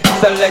weekday,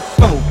 so let's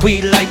smoke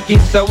weed like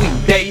it's a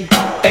weekday.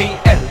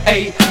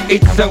 ALA,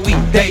 it's a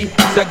weekday,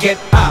 so get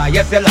high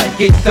as you like,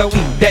 it's a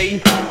weekday.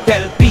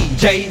 Tell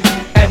PJ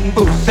and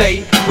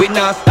Boosie, we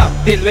not stop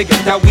till we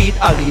get a weed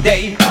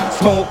holiday.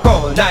 Smoke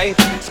all night,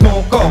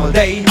 smoke all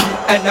day,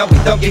 and now we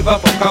don't give a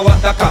fuck what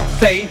the cops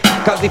say.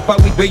 Cause if a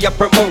weed we a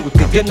promote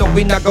it, you know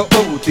we not go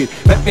out it.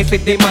 Let me see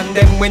the man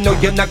them, we know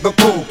you not go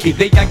poke it.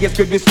 The youngest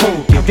could be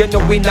smoke it, you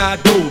know we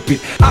not dope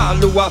it. All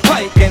who are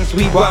Vikings,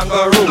 we want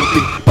go rope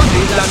it. But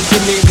the land to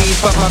me, we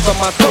papa come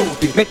and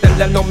smoke it. Me tell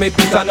them no me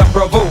peace and not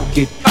provoke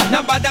it.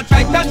 Nobody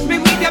try touch me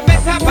with your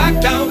better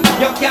back down.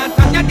 You can't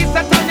turn your this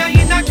a turn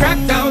you in a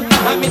crackdown.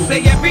 And me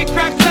say every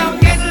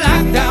crackdown get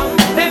locked down.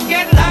 Them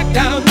get locked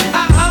down,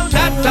 how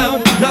that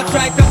sound. Not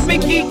try touch me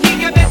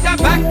kiki, you better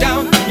back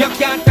down. You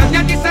can't turn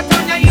your this a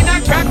turn you in a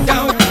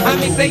crackdown. And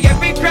me say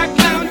every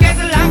crackdown get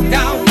locked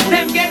down.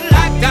 Them get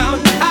locked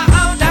down,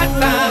 how that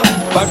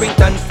sound.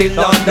 Barrington still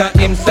under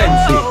him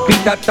sense.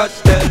 Peter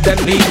Touch tell them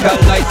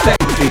legalize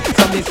sexy.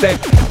 So me say,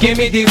 give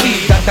me the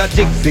weed at a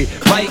jixie.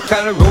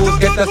 Michael Rose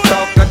get a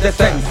stock at the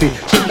sensey.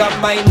 Sugar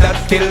mine that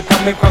still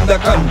coming from the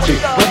country.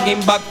 When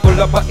him back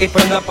pull up a it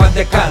run up at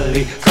the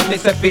Cali. So me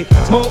say,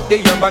 smoke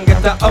the herb and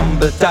get a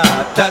humble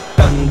tart. That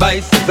done by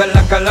sizzle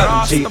like a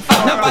lunchy.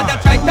 Nobody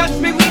try touch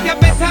me with your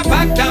better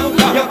back down.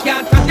 You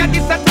can't touch your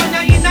this a turn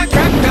you in a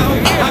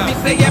crackdown. And me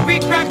say every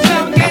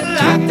crackdown get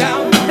locked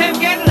down. Them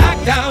get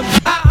locked down.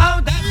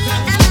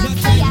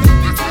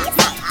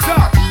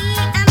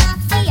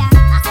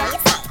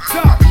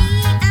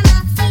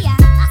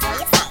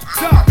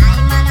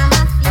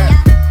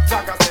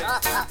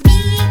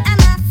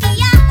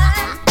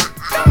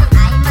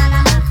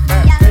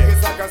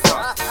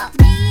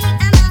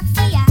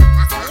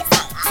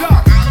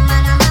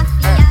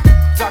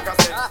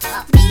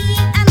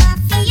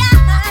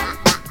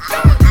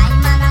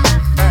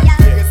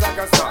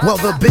 Well,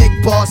 the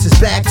big boss is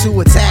back to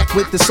attack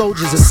with the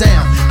soldiers of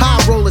sound. High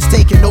rollers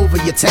taking over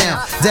your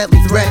town. Deadly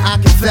threat, I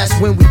confess,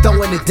 when we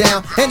throwing it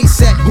down. Any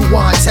set who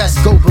want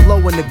test, go below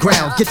in the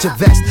ground. Get your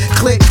vest,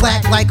 click,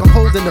 clack like I'm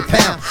holding a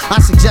pound.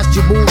 I suggest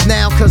you move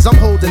now, cause I'm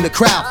holding the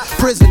crowd.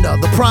 Prisoner,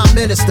 the prime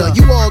minister,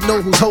 you all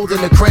know who's holding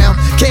the crown.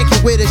 Can't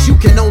get with us, you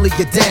can only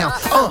get down.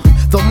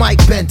 The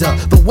mic bender,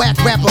 the whack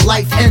rapper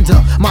life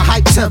ender. My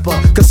hype temper,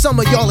 cause some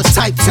of y'all is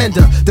type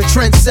tender. The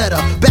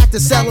trendsetter, back to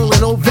selling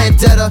an old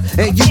vendetta.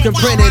 And you can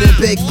print it in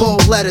big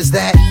bold letters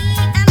that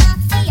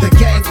the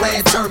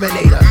gangland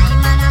terminator,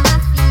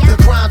 the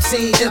crime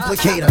scene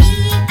implicator,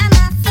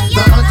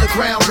 the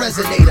underground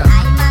resonator,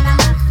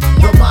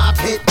 the mob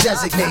hit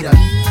designator,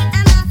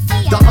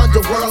 the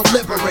underworld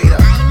liberator,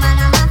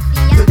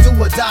 the do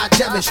or die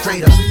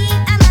demonstrator,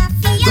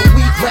 the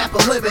weak rap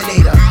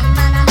eliminator,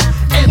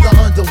 and the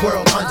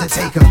underworld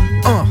undertaker.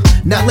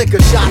 Now lick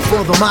a shot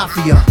for the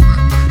mafia.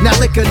 Now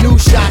lick a new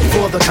shot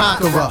for the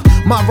conqueror.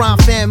 My rhyme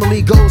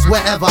family goes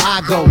wherever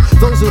I go.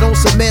 Those who don't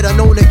submit are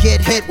known to get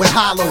hit with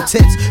hollow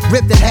tips.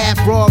 Ripped in half,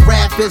 raw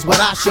rap is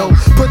what I show.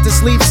 Put to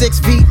sleep 6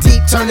 feet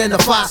deep, turn into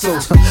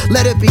fossils.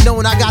 Let it be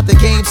known I got the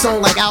game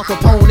sewn like Al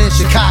Capone in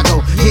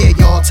Chicago. Yeah,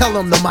 y'all, tell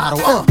them the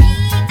motto.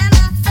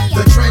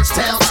 The Trench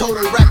Town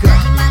Total Record.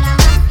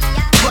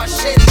 Crush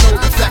Shady, no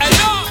defector.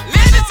 Hello,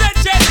 ladies and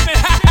gentlemen.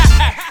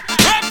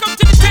 Welcome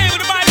to the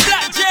table.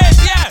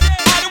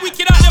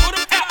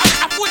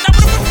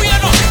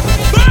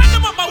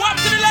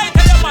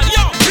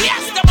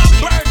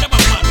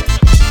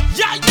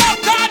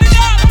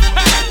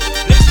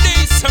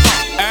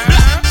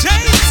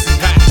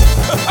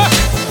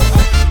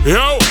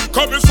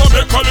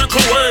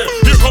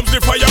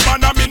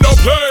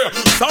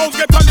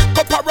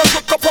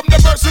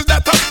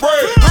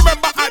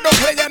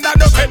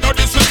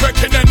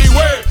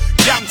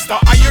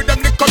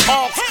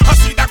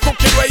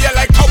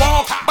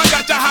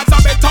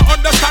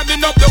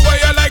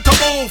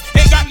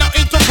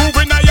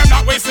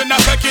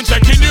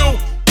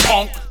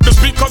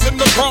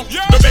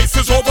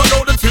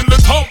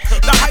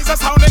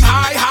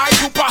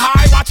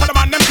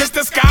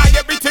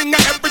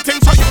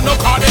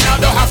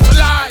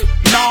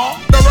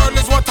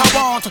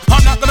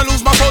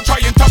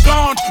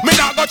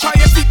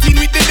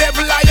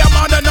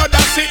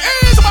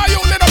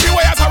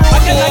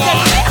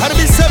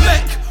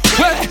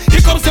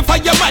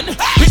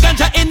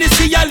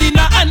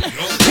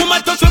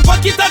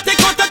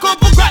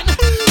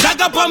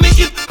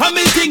 if I'm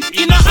a thing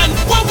in a hand.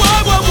 Whoa,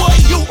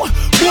 you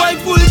boy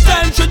full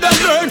time should have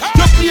learned.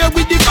 You play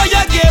with the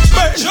fire, get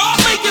burned.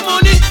 Making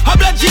money, I'm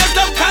not just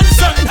them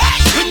concerned.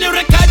 When you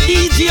record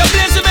DJ, I'm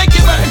blessed to make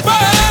it burn.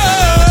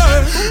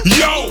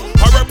 Yo,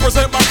 I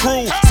represent my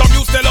crew. Some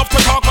you still love to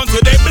talk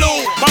until they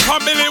blue. My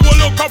family will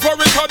look up for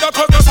each other,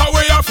 cause that's how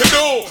we have to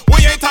do.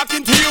 We ain't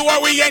talking to you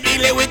or we ain't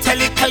dealing with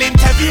technical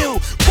interview.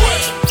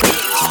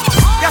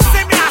 You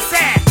see me, I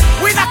say,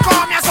 we not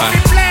come here so we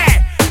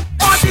play.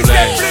 On this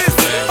day, plus,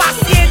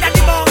 passer dans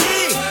du monde,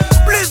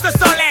 plus de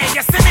soleil,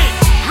 you see me.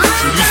 Je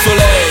veux du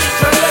soleil.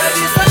 Je veux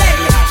du soleil,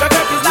 je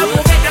veux plus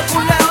d'amour et de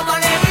couleurs dans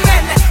les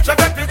ruelles. Je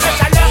veux plus de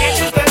chaleur et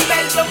plus de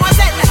belles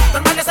demoiselles.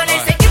 Donne-moi le soleil,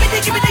 c'est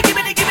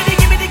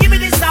give me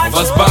the sun. On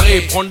va se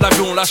barrer, prendre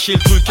l'avion, lâcher le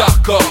truc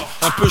hardcore.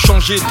 Un peu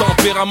changer de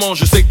tempérament,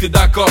 je sais que t'es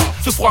d'accord.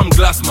 Ce froid me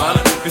glace mal,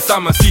 et ça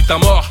m'incite à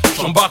mort.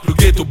 J'embarque le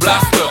ghetto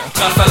blaster, on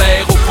trace à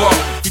l'aéroport.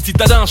 Petit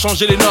citadin,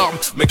 changer les normes,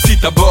 mec si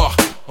à bord.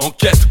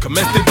 Enquête comme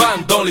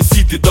Esteban dans les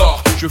cités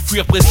d'or. Je veux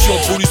fuir pression,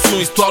 pollution,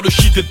 histoire de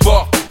shit et de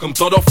porc. Comme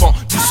tant d'enfants,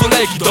 du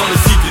soleil qui dans les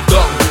cités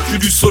dorment. Je veux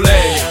du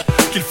soleil,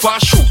 qu'il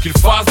fasse chaud, qu'il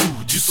fasse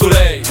doux, du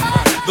soleil.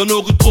 Dans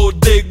nos rues trop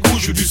d'égout,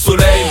 je veux du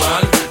soleil,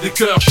 man. Des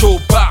cœurs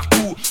chauds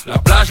partout. La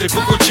plage, les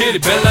cocotiers, les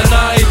belles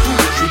nanas et tout.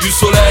 Je veux du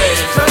soleil.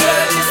 Je veux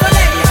du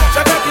soleil, je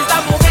veux plus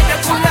d'amour et de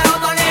couleurs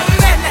dans les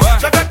ruelles.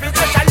 Je veux plus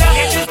de chaleur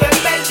et plus de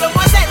belles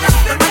demoiselles.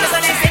 Donne-moi le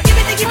soleil, c'est give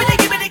me the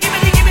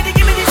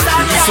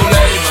sun. Du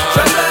soleil, man.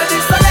 Je veux du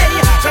soleil,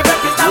 je veux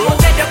plus d'amour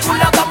et de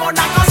couleurs dans mon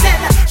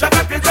arc-en-ciel. Je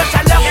veux plus de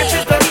chaleur et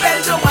plus de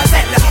belles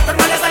demoiselles.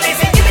 Donne-moi le soleil,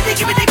 c'est give me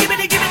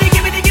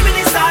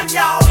the sun,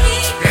 yo.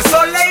 Le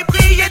soleil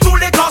brille et tous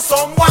les temps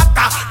sont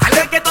moitas. T'as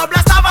le ghetto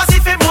blast, vas-y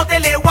fais monter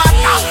les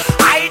wattas.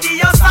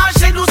 Heidi, on sage,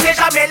 chez nous c'est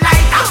jamais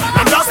light.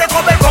 L'ambiance est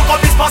trop belle pour qu'on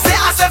puisse penser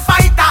à ce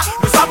fight.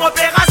 Nous sommes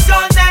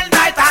opérationnels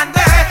night and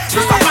day.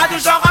 Nous sommes pas du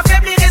genre à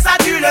faiblir et ça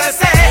tu le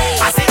sais.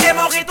 Assez et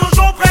mourir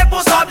toujours prêt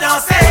pour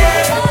s'ambiancer.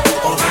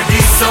 On veut du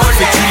soleil.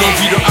 C'est une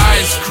envie de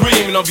ice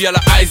cream, une envie à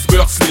la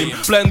iceberg slim.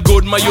 Plein de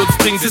gold, maillot de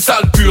string, c'est ça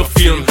le pur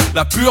film.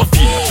 La pure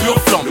vie, la pure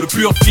flamme, le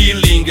pur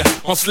feeling.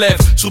 On se lève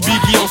sur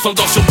Biggie, on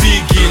s'endort sur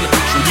Begin.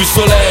 Je veux du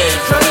soleil.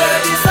 Je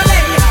veux du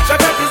soleil, je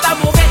veux plus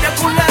d'amour et de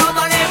couleurs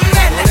dans les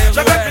ruelles. Je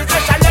veux plus de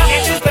chaleur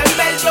et plus de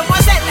belles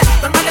demoiselles.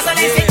 Donne-moi le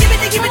soleil, c'est give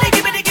me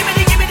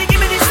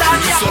the sun.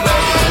 Du soleil.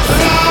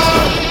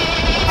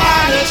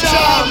 I'm a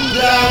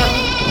champion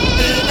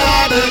in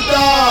the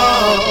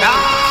dark.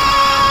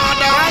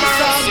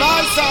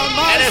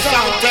 My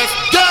song tastes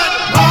good.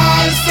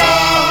 My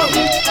song,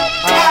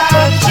 I'm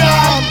a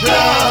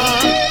champion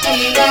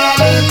in the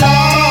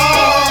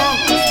dark.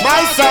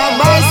 My song,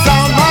 my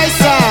song, my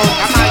song.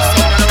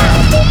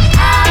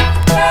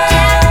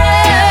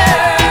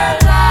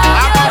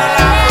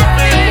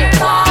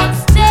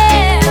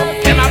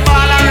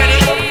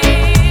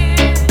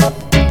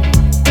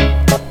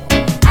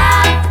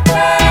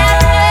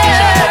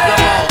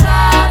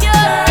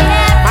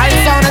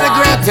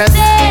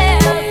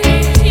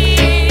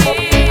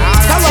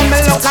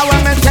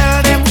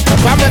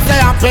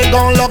 We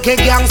gon' lucky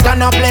gangsta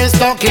no play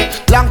stucky.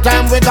 Long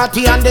time we got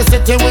here in the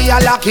city we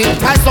are lucky.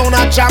 I sound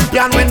a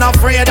champion, we not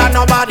afraid of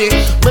nobody.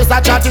 Mr.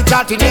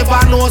 Chatty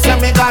never know say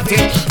me got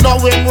it. Now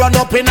him run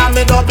up in and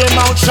me double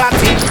mouth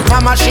shotty.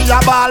 Mama she a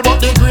ball but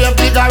the grave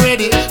digger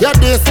ready. You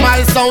this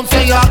my sound so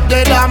you're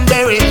dead and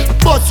buried.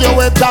 Bust you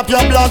wake up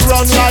your blood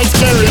run like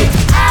cherry.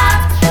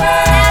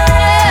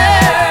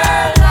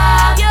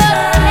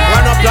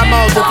 Run up your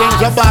mouth you think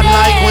you're bad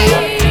like we.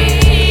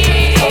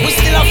 We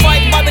still a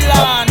fight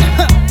Babylon.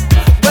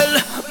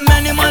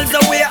 Many miles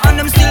away and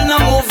them still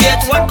not move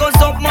yet. What goes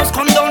up must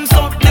come down,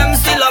 so them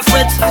still a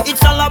fret.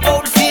 It's all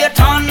about faith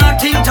and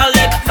not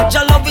intellect.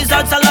 Your love is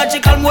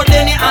logical more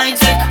than any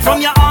high-tech.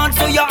 From your heart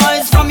to your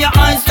eyes, from your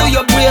eyes to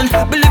your brain.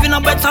 Believe in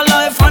a better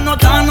life and not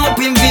turn up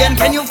in vain.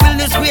 Can you feel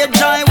this great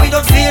joy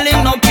without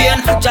feeling no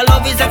pain? Your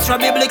love is extra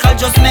biblical,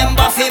 just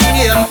remember fame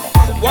name.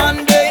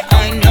 One day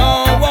I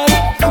know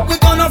we're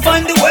gonna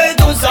find the way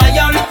to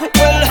Zion.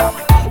 Well,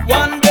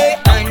 one day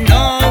I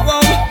know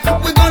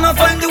we're gonna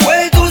find the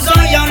way to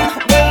Zion.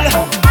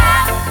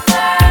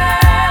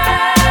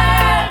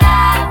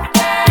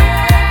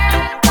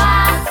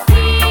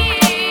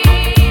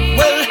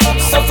 Well,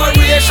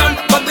 sufferation,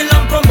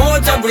 Babylon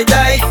promote every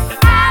day.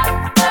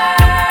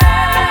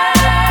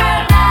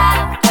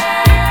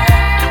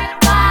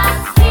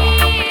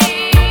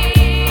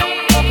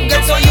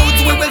 Get so youth,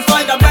 we will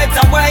find a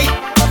better way.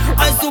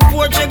 I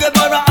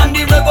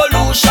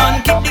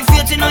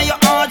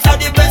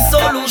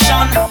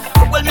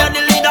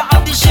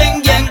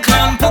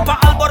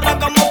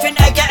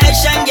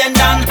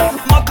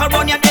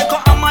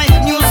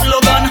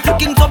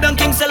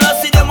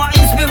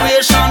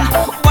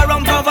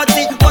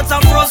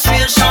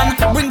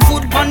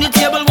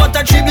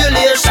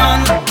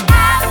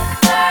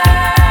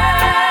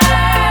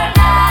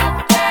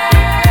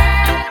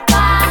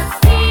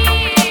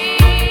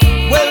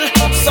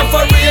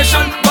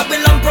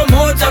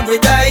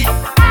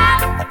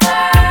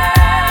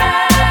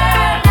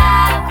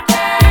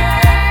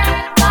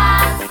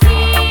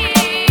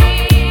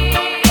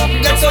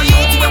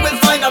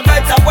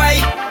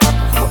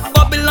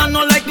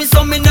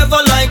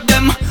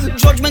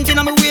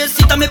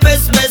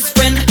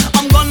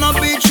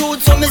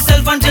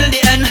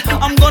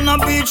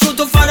gonna be true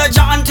to Father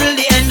Jah until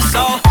the end.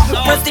 So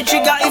press the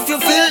trigger if you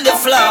feel the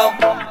flow.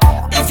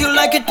 If you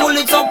like it, pull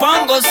it up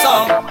and go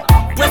so.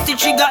 Press the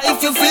trigger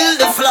if you feel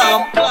the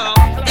flow.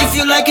 If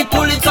you like it,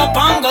 pull it up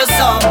and go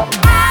so.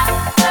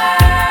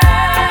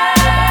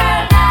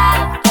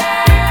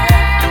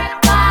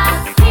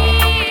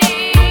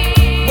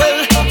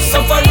 Well,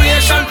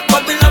 sufferation,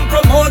 Babylon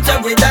promote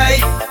every day.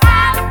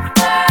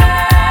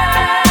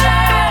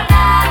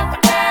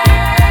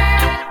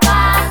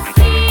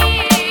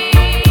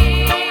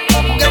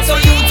 Get so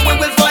youth, we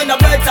will find a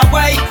better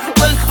way.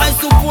 Well, I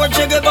support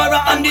Che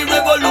Guevara and the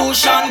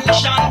revolution.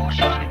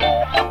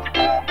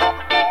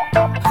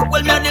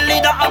 Well, me the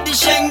leader of the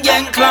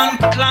Schengen clan.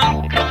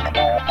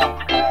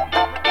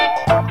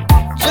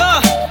 Yeah,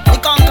 the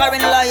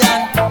conquering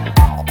lion.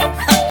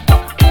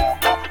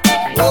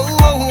 Whoa,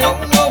 whoa, whoa,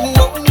 whoa,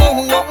 whoa, whoa,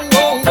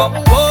 whoa, whoa,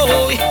 whoa.